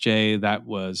show notes, Jay, that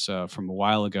was from a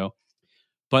while ago.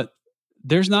 But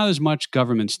there's not as much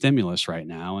government stimulus right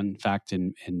now. In fact,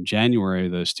 in January,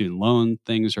 the student loan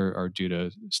things are due to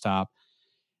stop.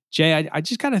 Jay, I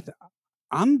just got to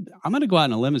I'm going to go out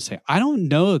on a limb and say I don't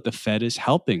know that the Fed is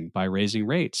helping by raising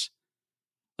rates.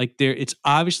 Like it's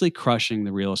obviously crushing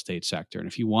the real estate sector. And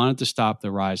if you wanted to stop the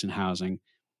rise in housing,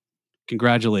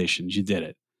 congratulations, you did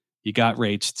it. You got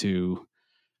rates to,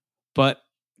 but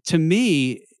to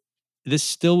me, this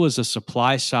still was a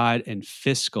supply side and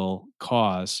fiscal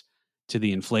cause to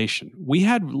the inflation. We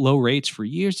had low rates for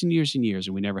years and years and years,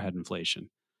 and we never had inflation.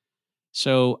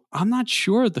 So I'm not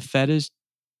sure the Fed is,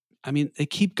 I mean, they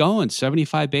keep going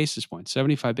 75 basis points,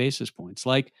 75 basis points.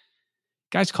 Like,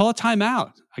 guys, call a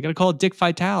timeout. I got to call Dick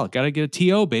Vitale. Got to get a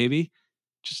TO, baby.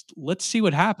 Just let's see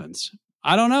what happens.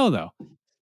 I don't know, though.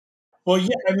 Well,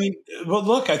 yeah, I mean, well,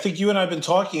 look, I think you and I have been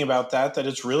talking about that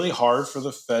it's really hard for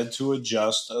the Fed to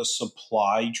adjust a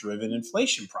supply driven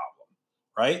inflation problem,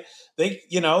 right? Like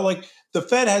the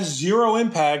Fed has zero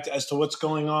impact as to what's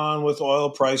going on with oil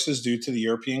prices due to the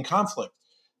European conflict.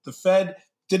 The Fed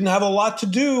didn't have a lot to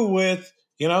do with,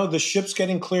 the ships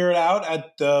getting cleared out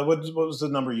at, what was the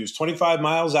number used? 25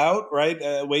 miles out,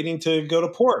 right? Waiting to go to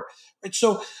port. Right?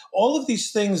 So all of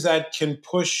these things that can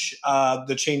push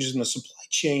the changes in the supply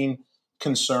chain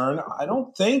concern, I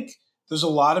don't think there's a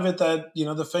lot of it that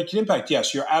the Fed can impact.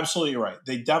 Yes, you're absolutely right.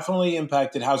 They definitely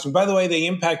impacted housing. By the way, they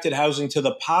impacted housing to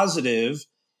the positive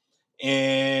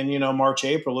in March,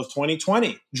 April of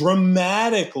 2020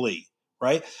 dramatically.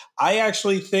 Right. I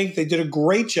actually think they did a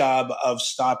great job of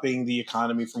stopping the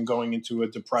economy from going into a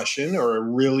depression or a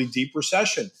really deep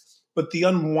recession. But the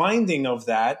unwinding of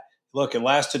that, look, it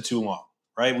lasted too long.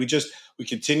 Right. We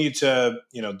continued to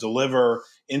deliver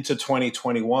into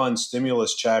 2021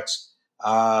 stimulus checks.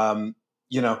 It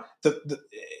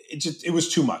was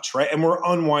too much. Right. And we're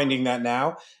unwinding that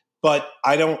now. But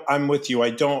I'm with you. I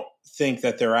don't think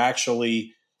that they're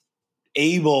actually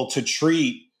able to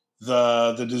treat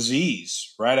the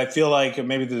disease, right? I feel like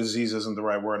maybe the disease isn't the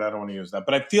right word. I don't want to use that,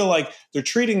 but I feel like they're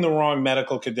treating the wrong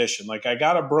medical condition. Like I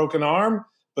got a broken arm,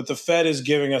 but the Fed is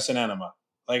giving us an enema.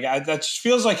 That just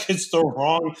feels like it's the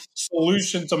wrong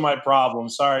solution to my problem.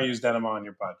 Sorry I used enema on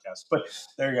your podcast, but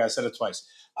there you go. I said it twice.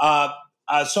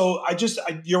 So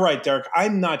you're right, Derek.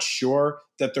 I'm not sure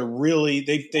that they're really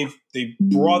they've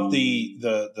brought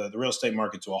the real estate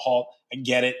market to a halt. I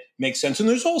get it, makes sense, and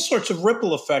there's all sorts of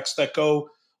ripple effects that go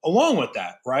along with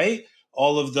that, right?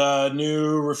 All of the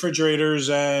new refrigerators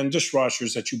and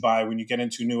dishwashers that you buy when you get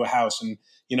into a new house, and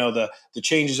the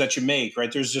changes that you make,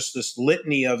 right? There's just this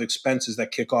litany of expenses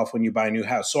that kick off when you buy a new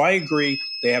house. So I agree,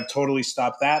 they have totally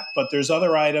stopped that, but there's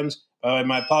other items.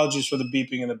 My apologies for the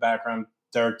beeping in the background.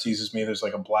 Derek teases me. There's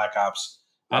like a black ops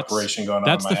operation going on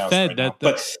in my house Fed. right now.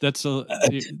 That's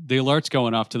the alert's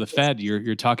going off to the Fed.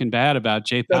 You're talking bad about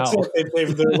Jay Powell.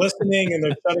 They're listening and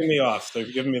they're shutting me off. They're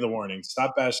giving me the warning.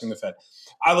 Stop bashing the Fed.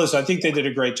 I think they did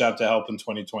a great job to help in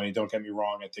 2020. Don't get me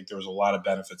wrong. I think there was a lot of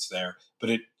benefits there, but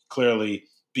it clearly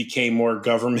became more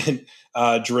government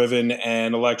driven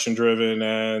and election driven.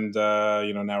 And,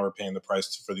 now we're paying the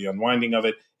price for the unwinding of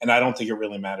it. And I don't think it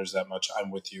really matters that much.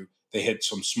 I'm with you. They hit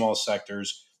some small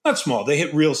sectors, not small. They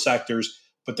hit real sectors,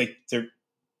 but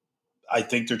I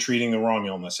think they're treating the wrong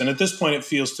illness. And at this point, it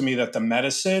feels to me that the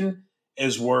medicine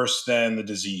is worse than the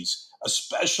disease,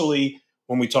 especially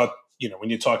when we talk, when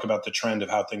you talk about the trend of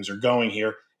how things are going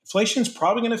here. Inflation is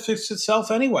probably going to fix itself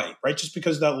anyway, right? Just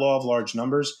because of that law of large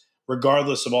numbers,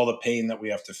 regardless of all the pain that we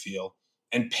have to feel.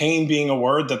 And pain being a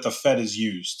word that the Fed has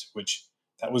used, which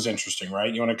that was interesting,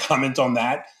 right? You want to comment on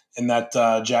that in that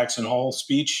Jackson Hole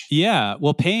speech? Yeah.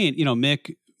 Well, pain,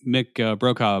 Mick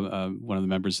Brokaw, one of the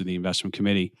members of the investment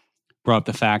committee, brought up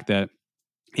the fact that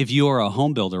if you are a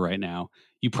home builder right now,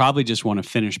 you probably just want to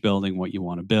finish building what you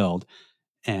want to build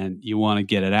and you want to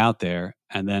get it out there.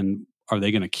 And then are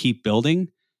they going to keep building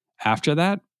after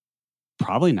that?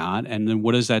 Probably not. And then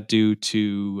what does that do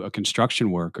to a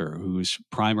construction worker whose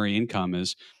primary income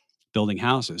is building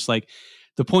houses? Like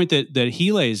the point that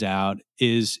he lays out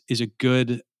is a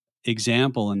good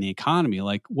example in the economy.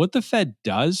 Like what the Fed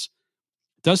does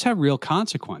have real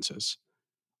consequences.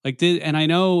 And I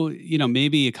know,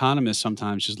 maybe economists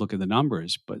sometimes just look at the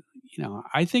numbers, but,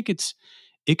 I think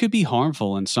it could be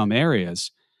harmful in some areas.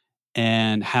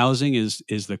 And housing is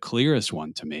the clearest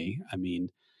one to me. I mean,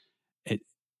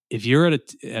 if you're at a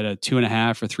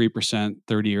 2.5% or 3%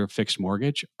 30-year fixed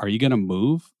mortgage, are you going to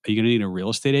move? Are you going to need a real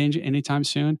estate agent anytime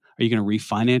soon? Are you going to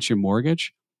refinance your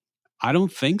mortgage? I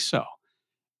don't think so.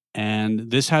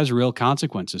 And this has real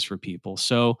consequences for people.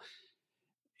 So,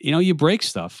 you break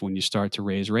stuff when you start to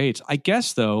raise rates. I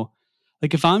guess, though,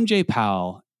 like if I'm Jay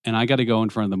Powell and I got to go in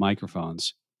front of the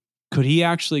microphones, could he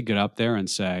actually get up there and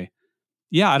say,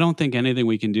 yeah, I don't think anything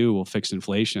we can do will fix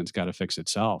inflation. It's got to fix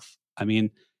itself. I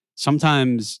mean,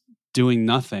 sometimes doing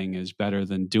nothing is better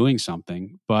than doing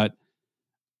something, but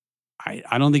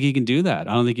I don't think he can do that.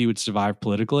 I don't think he would survive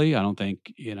politically. I don't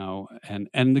think,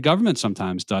 and the government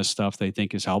sometimes does stuff they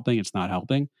think is helping. It's not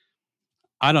helping.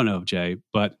 I don't know, Jay,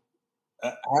 but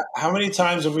how many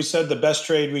times have we said the best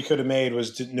trade we could have made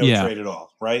was no trade at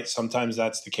all, right? Sometimes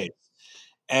that's the case.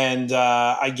 And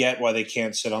I get why they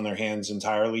can't sit on their hands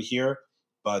entirely here.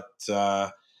 But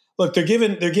look, they're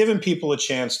giving people a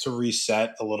chance to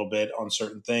reset a little bit on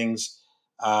certain things.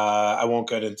 I won't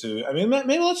get into. I mean,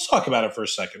 maybe let's talk about it for a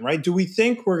second, right? Do we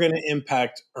think we're going to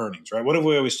impact earnings, right? What have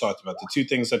we always talked about? The two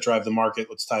things that drive the market.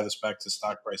 Let's tie this back to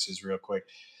stock prices real quick,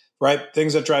 right?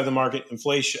 Things that drive the market: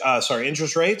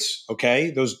 interest rates.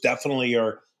 Okay, those definitely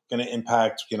are going to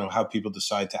impact, how people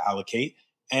decide to allocate,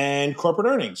 and corporate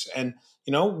earnings. And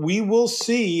we will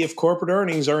see if corporate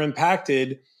earnings are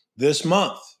impacted this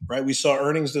month, right? We saw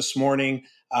earnings this morning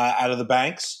out of the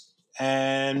banks,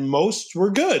 and most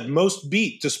were good. Most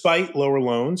beat, despite lower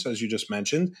loans, as you just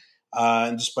mentioned,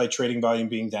 and despite trading volume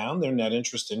being down, their net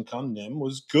interest income, NIM,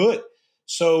 was good.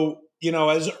 So,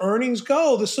 as earnings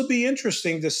go, this will be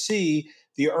interesting to see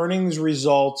the earnings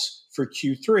results for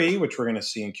Q3, which we're going to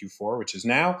see in Q4, which is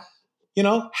now.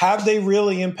 Have they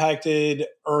really impacted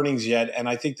earnings yet? And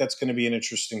I think that's going to be an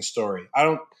interesting story. I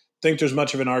don't think there's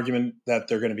much of an argument that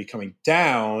they're going to be coming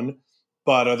down,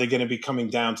 but are they going to be coming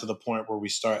down to the point where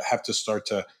we have to start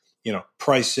to,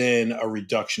 price in a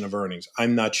reduction of earnings?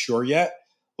 I'm not sure yet.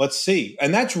 Let's see.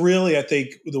 And that's really, I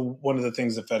think, one of the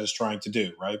things the Fed is trying to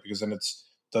do, right? Because then it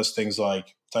does things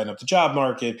like tighten up the job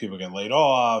market, people get laid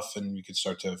off, and you can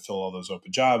start to fill all those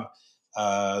job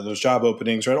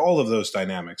openings, right? All of those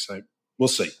dynamics. We'll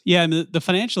see. Yeah, and the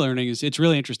financial earnings, it's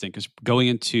really interesting because going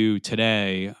into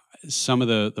today, some of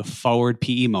the forward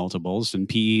PE multiples, and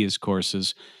PE, of course,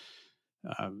 is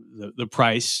the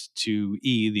price to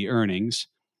E, the earnings.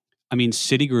 I mean,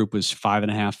 Citigroup was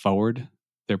 5.5 forward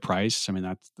their price. I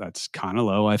mean, that's kind of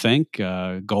low, I think.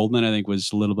 Goldman, I think,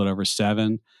 was a little bit over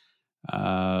 7.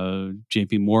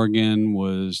 JP Morgan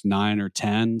was 9 or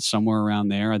 10, somewhere around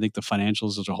there. I think the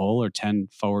financials as a whole are 10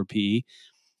 forward PE.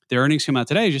 Their earnings came out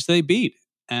today, just they beat.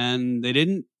 And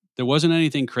there wasn't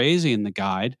anything crazy in the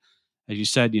guide. As you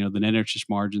said, the net interest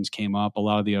margins came up. A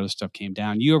lot of the other stuff came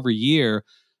down. Year over year,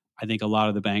 I think a lot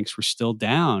of the banks were still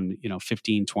down,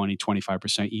 15, 20,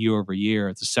 25% year over year.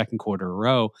 It's the second quarter in a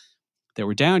row that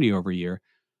were down year over year.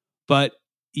 But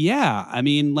yeah, I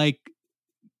mean,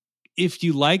 if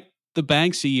you liked the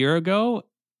banks a year ago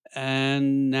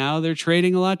and now they're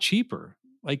trading a lot cheaper,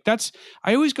 I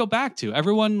always go back to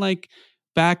everyone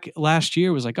back last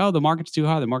year was like, oh, the market's too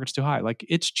high. The market's too high.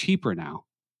 It's cheaper now.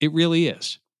 It really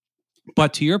is.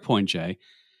 But to your point, Jay,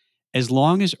 as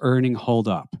long as earnings hold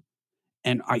up,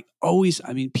 and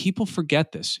people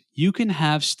forget this. You can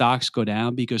have stocks go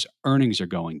down because earnings are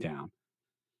going down.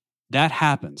 That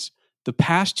happens. The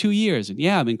past 2 years, and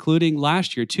I'm including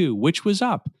last year too, which was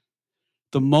up,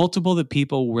 the multiple that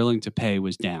people were willing to pay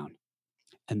was down.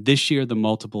 And this year, the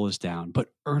multiple is down,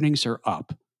 but earnings are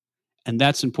up. And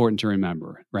that's important to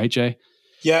remember, right, Jay?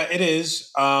 Yeah, it is.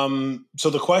 So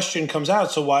the question comes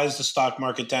out, so why is the stock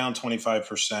market down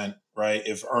 25%, right,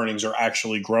 if earnings are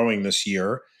actually growing this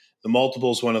year? The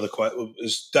multiple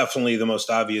is definitely the most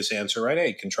obvious answer, right?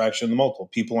 Hey, contraction in the multiple.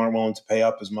 People aren't willing to pay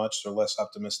up as much. They're less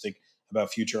optimistic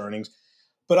about future earnings.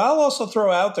 But I'll also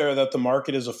throw out there that the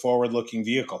market is a forward-looking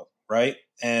vehicle, right?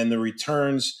 And the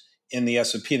returns in the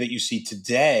S&P that you see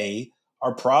today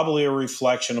are probably a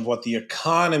reflection of what the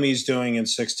economy is doing in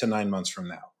 6 to 9 months from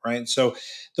now, right? So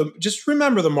just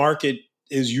remember the market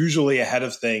is usually ahead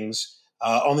of things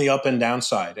on the up and down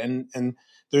side. And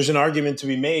there's an argument to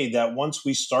be made that once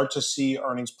we start to see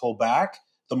earnings pull back,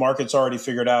 the market's already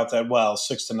figured out that,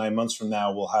 6 to 9 months from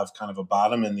now, we'll have kind of a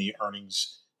bottom in the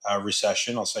earnings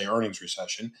recession. I'll say earnings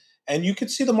recession. And you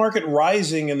could see the market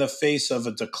rising in the face of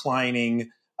a declining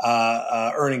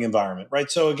earning environment, right?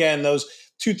 So again, those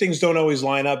two things don't always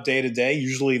line up day to day.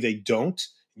 Usually they don't.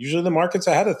 Usually the market's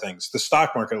ahead of things. The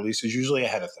stock market, at least, is usually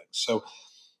ahead of things. So,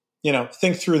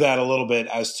 think through that a little bit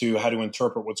as to how to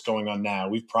interpret what's going on now.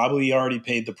 We've probably already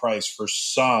paid the price for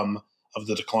some of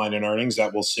the decline in earnings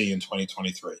that we'll see in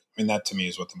 2023. I mean, that to me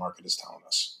is what the market is telling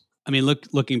us. I mean,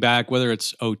 looking back, whether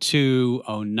it's 02,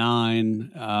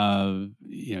 09,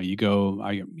 you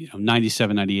go,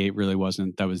 97, 98 really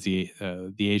wasn't. That was the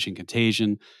Asian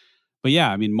contagion. But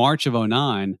yeah, I mean, March of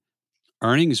 09,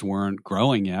 earnings weren't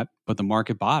growing yet, but the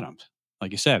market bottomed.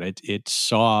 Like you said, it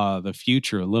saw the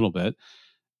future a little bit.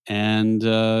 And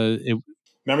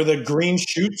remember the green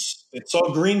shoots? It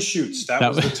saw green shoots. That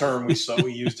was the term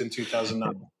we used in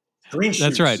 2009. Green shoots.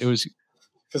 That's right. It was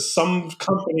because some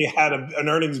company had an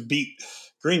earnings beat.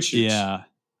 Green shoots. Yeah.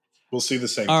 We'll see the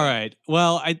same All thing. right.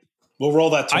 Well, We'll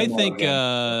roll that I timeline think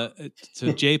again.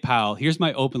 to Jay Powell. Here's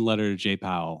my open letter to Jay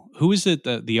Powell. Who is it?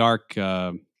 The ARC,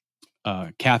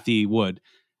 Kathy Wood.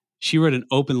 She wrote an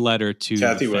open letter to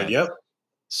Kathy the Wood. Fed. Yep.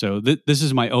 So this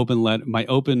is my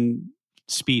open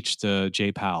speech to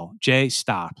Jay Powell. Jay,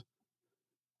 stop.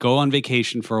 Go on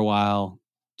vacation for a while.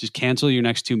 Just cancel your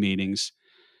next 2 meetings,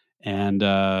 and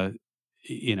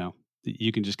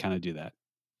you can just kind of do that.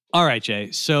 All right,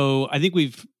 Jay. So I think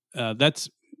we've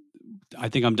I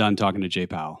think I'm done talking to Jay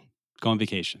Powell. Go on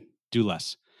vacation. Do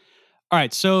less. All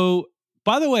right. So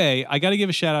by the way, I got to give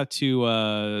a shout out to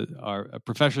our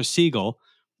Professor Siegel.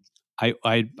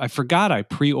 I forgot I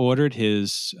pre-ordered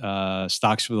his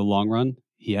Stocks for the Long Run.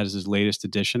 He has his latest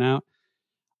edition out.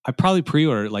 I probably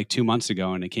pre-ordered it like 2 months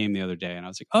ago, and it came the other day, and I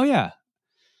was like, oh yeah.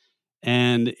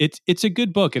 And it's a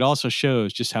good book. It also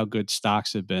shows just how good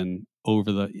stocks have been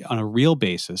on a real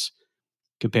basis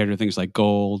compared to things like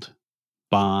gold,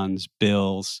 bonds,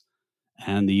 bills,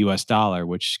 and the U.S. dollar,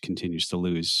 which continues to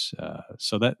lose.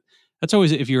 So that's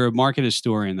always, if you're a market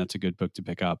historian, that's a good book to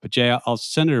pick up. But Jay, I'll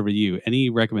send it over to you.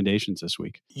 Any recommendations this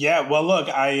week? Yeah, well, look,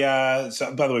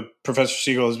 so, by the way, Professor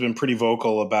Siegel has been pretty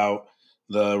vocal about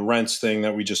the rents thing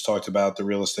that we just talked about, the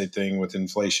real estate thing with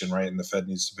inflation, right? And the Fed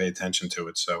needs to pay attention to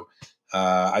it. So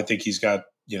I think he's got,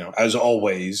 as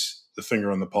always, the finger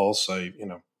on the pulse.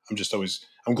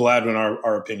 I'm glad when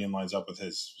our opinion lines up with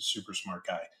his. Super smart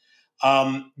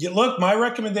guy. Look, my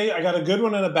recommendation, I got a good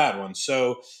one and a bad one.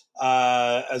 So,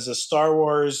 as a Star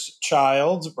Wars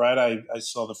child, right, I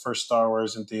saw the first Star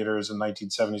Wars in theaters in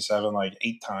 1977 like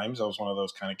 8 times. I was one of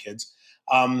those kind of kids.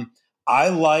 I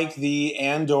like the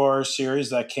Andor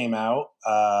series that came out.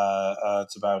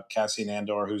 It's about Cassian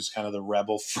Andor, who's kind of the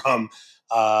rebel from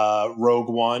Rogue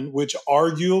One, which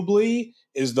arguably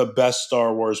is the best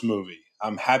Star Wars movie.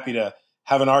 I'm happy to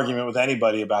have an argument with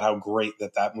anybody about how great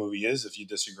that movie is if you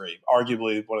disagree.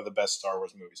 Arguably one of the best Star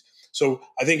Wars movies. So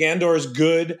I think Andor is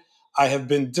good. I have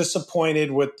been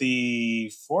disappointed with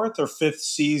the 4th or 5th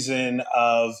season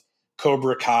of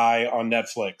Cobra Kai on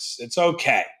Netflix. It's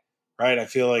okay, right? I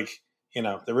feel like,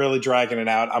 they're really dragging it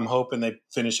out. I'm hoping they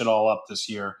finish it all up this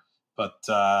year, but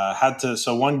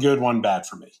so one good, one bad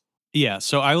for me. Yeah.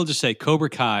 So I will just say Cobra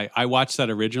Kai, I watched that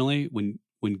originally when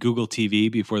Google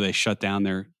TV, before they shut down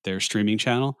their streaming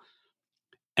channel,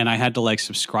 and I had to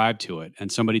subscribe to it, and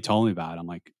somebody told me about it. I'm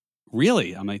like,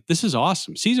 really? I'm like, this is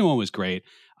awesome. Season 1 was great.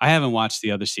 I haven't watched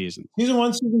the other season. Season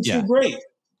 1, season 2, great.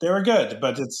 They were good,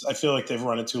 but I feel like they've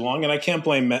run it too long, and I can't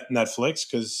blame Netflix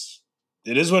because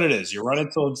it is what it is. You run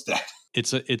it till it's dead.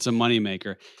 It's a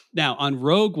moneymaker. Now on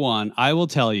Rogue One, I will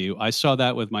tell you, I saw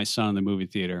that with my son in the movie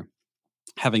theater,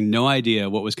 having no idea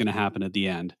what was going to happen at the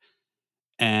end.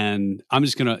 And I'm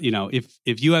just gonna,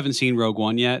 if you haven't seen Rogue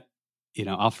One yet,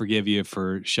 I'll forgive you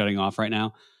for shutting off right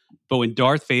now. But when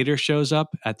Darth Vader shows up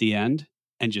at the end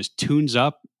and just tunes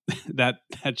up that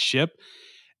ship,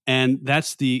 and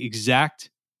that's the exact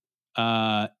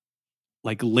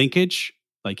linkage,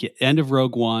 end of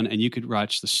Rogue One, and you could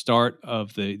watch the start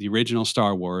of the original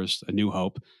Star Wars, A New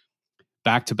Hope,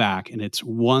 back to back, and it's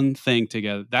one thing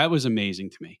together. That was amazing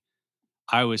to me.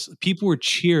 People were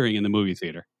cheering in the movie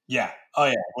theater. Yeah. Oh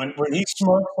yeah. When he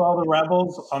smokes all the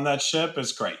rebels on that ship,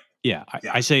 it's great. Yeah,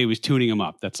 I say he was tuning them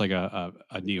up. That's like a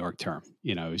New York term.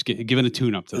 He was giving a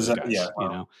tune up to those guys.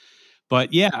 Yeah.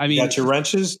 But yeah, I mean, got your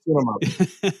wrenches, tune them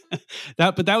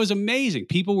up. That was amazing.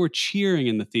 People were cheering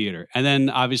in the theater, and then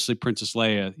obviously Princess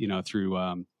Leia, through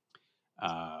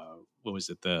what was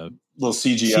it, the little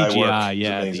CGI work?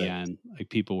 Yeah, at the end,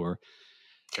 people were.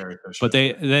 Carrie Fisher. But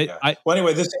well,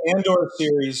 anyway, this Andor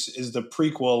series is the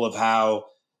prequel of how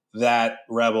that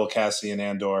rebel Cassian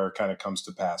Andor kind of comes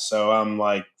to pass. So I'm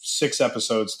 6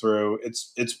 episodes through.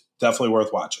 It's definitely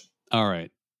worth watching. All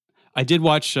right. I did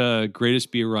watch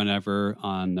Greatest Beer Run Ever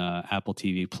on Apple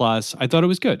TV Plus. I thought it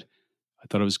was good. I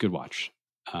thought it was a good watch.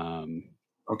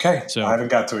 Okay. So I haven't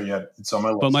got to it yet. It's on my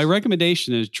list. But my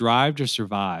recommendation is Drive to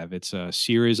Survive. It's a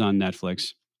series on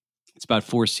Netflix. It's about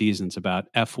 4 seasons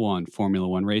about F1, Formula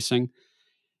One racing.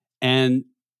 And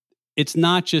it's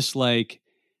not just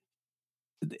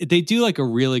they do a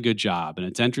really good job, and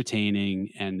it's entertaining,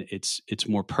 and it's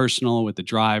more personal with the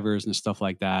drivers and stuff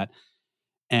like that.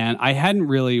 And I hadn't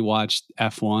really watched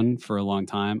F1 for a long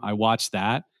time. I watched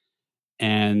that,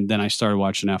 and then I started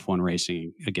watching F1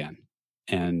 racing again.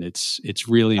 And it's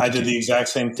really I did the exact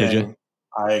same thing.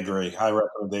 I agree. High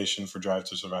recommendation for Drive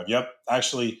to Survive. Yep.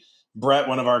 Actually, Brett,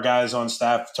 one of our guys on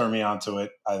staff, turned me on to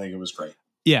it. I think it was great.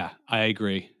 Yeah, I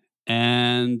agree.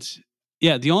 And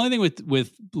yeah, the only thing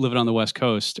with living on the West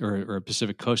Coast or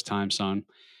Pacific Coast time zone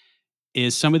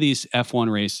is some of these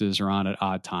F1 races are on at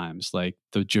odd times. Like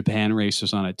the Japan race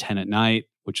was on at 10 at night,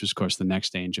 which was, of course, the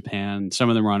next day in Japan. Some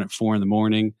of them are on at 4 in the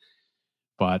morning,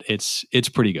 but it's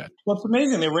pretty good. Well, it's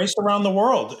amazing. They race around the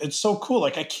world. It's so cool.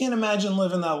 Like, I can't imagine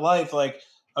living that life. Like,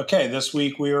 okay, this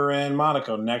week we were in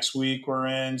Monaco. Next week we're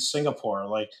in Singapore.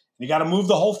 Like, you got to move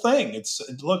the whole thing. It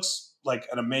looks like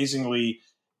an amazingly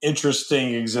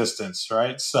interesting existence,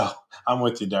 right? So I'm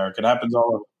with you, Derek. It happens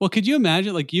all over. Well, could you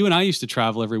imagine? Like, you and I used to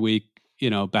travel every week.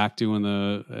 Back doing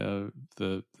the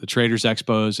Traders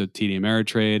Expos at TD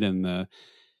Ameritrade and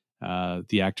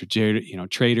the Actor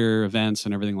Trader events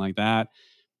and everything like that.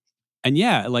 And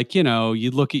yeah, like, you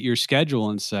look at your schedule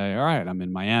and say, all right, I'm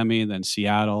in Miami, then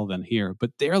Seattle, then here.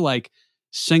 But they're like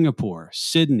Singapore,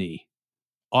 Sydney,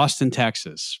 Austin,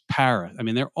 Texas, Paris. I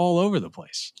mean, they're all over the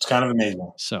place. It's kind of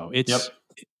amazing. So it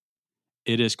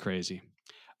is crazy.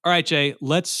 All right, Jay,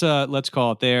 let's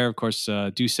call it there. Of course,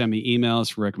 do send me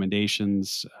emails for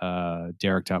recommendations.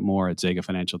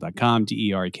 Derek.moore@zegafinancial.com,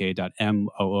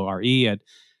 DEREK.MOORE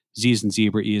Z as in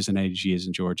zebra, E as in Eddie, G as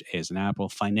in George, A as in Apple.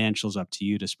 Financials up to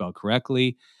you to spell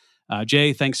correctly.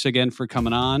 Jay, thanks again for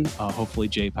coming on. Hopefully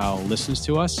Jay Powell listens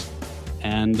to us,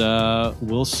 and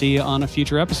we'll see you on a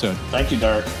future episode. Thank you,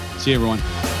 Derek. See you, everyone.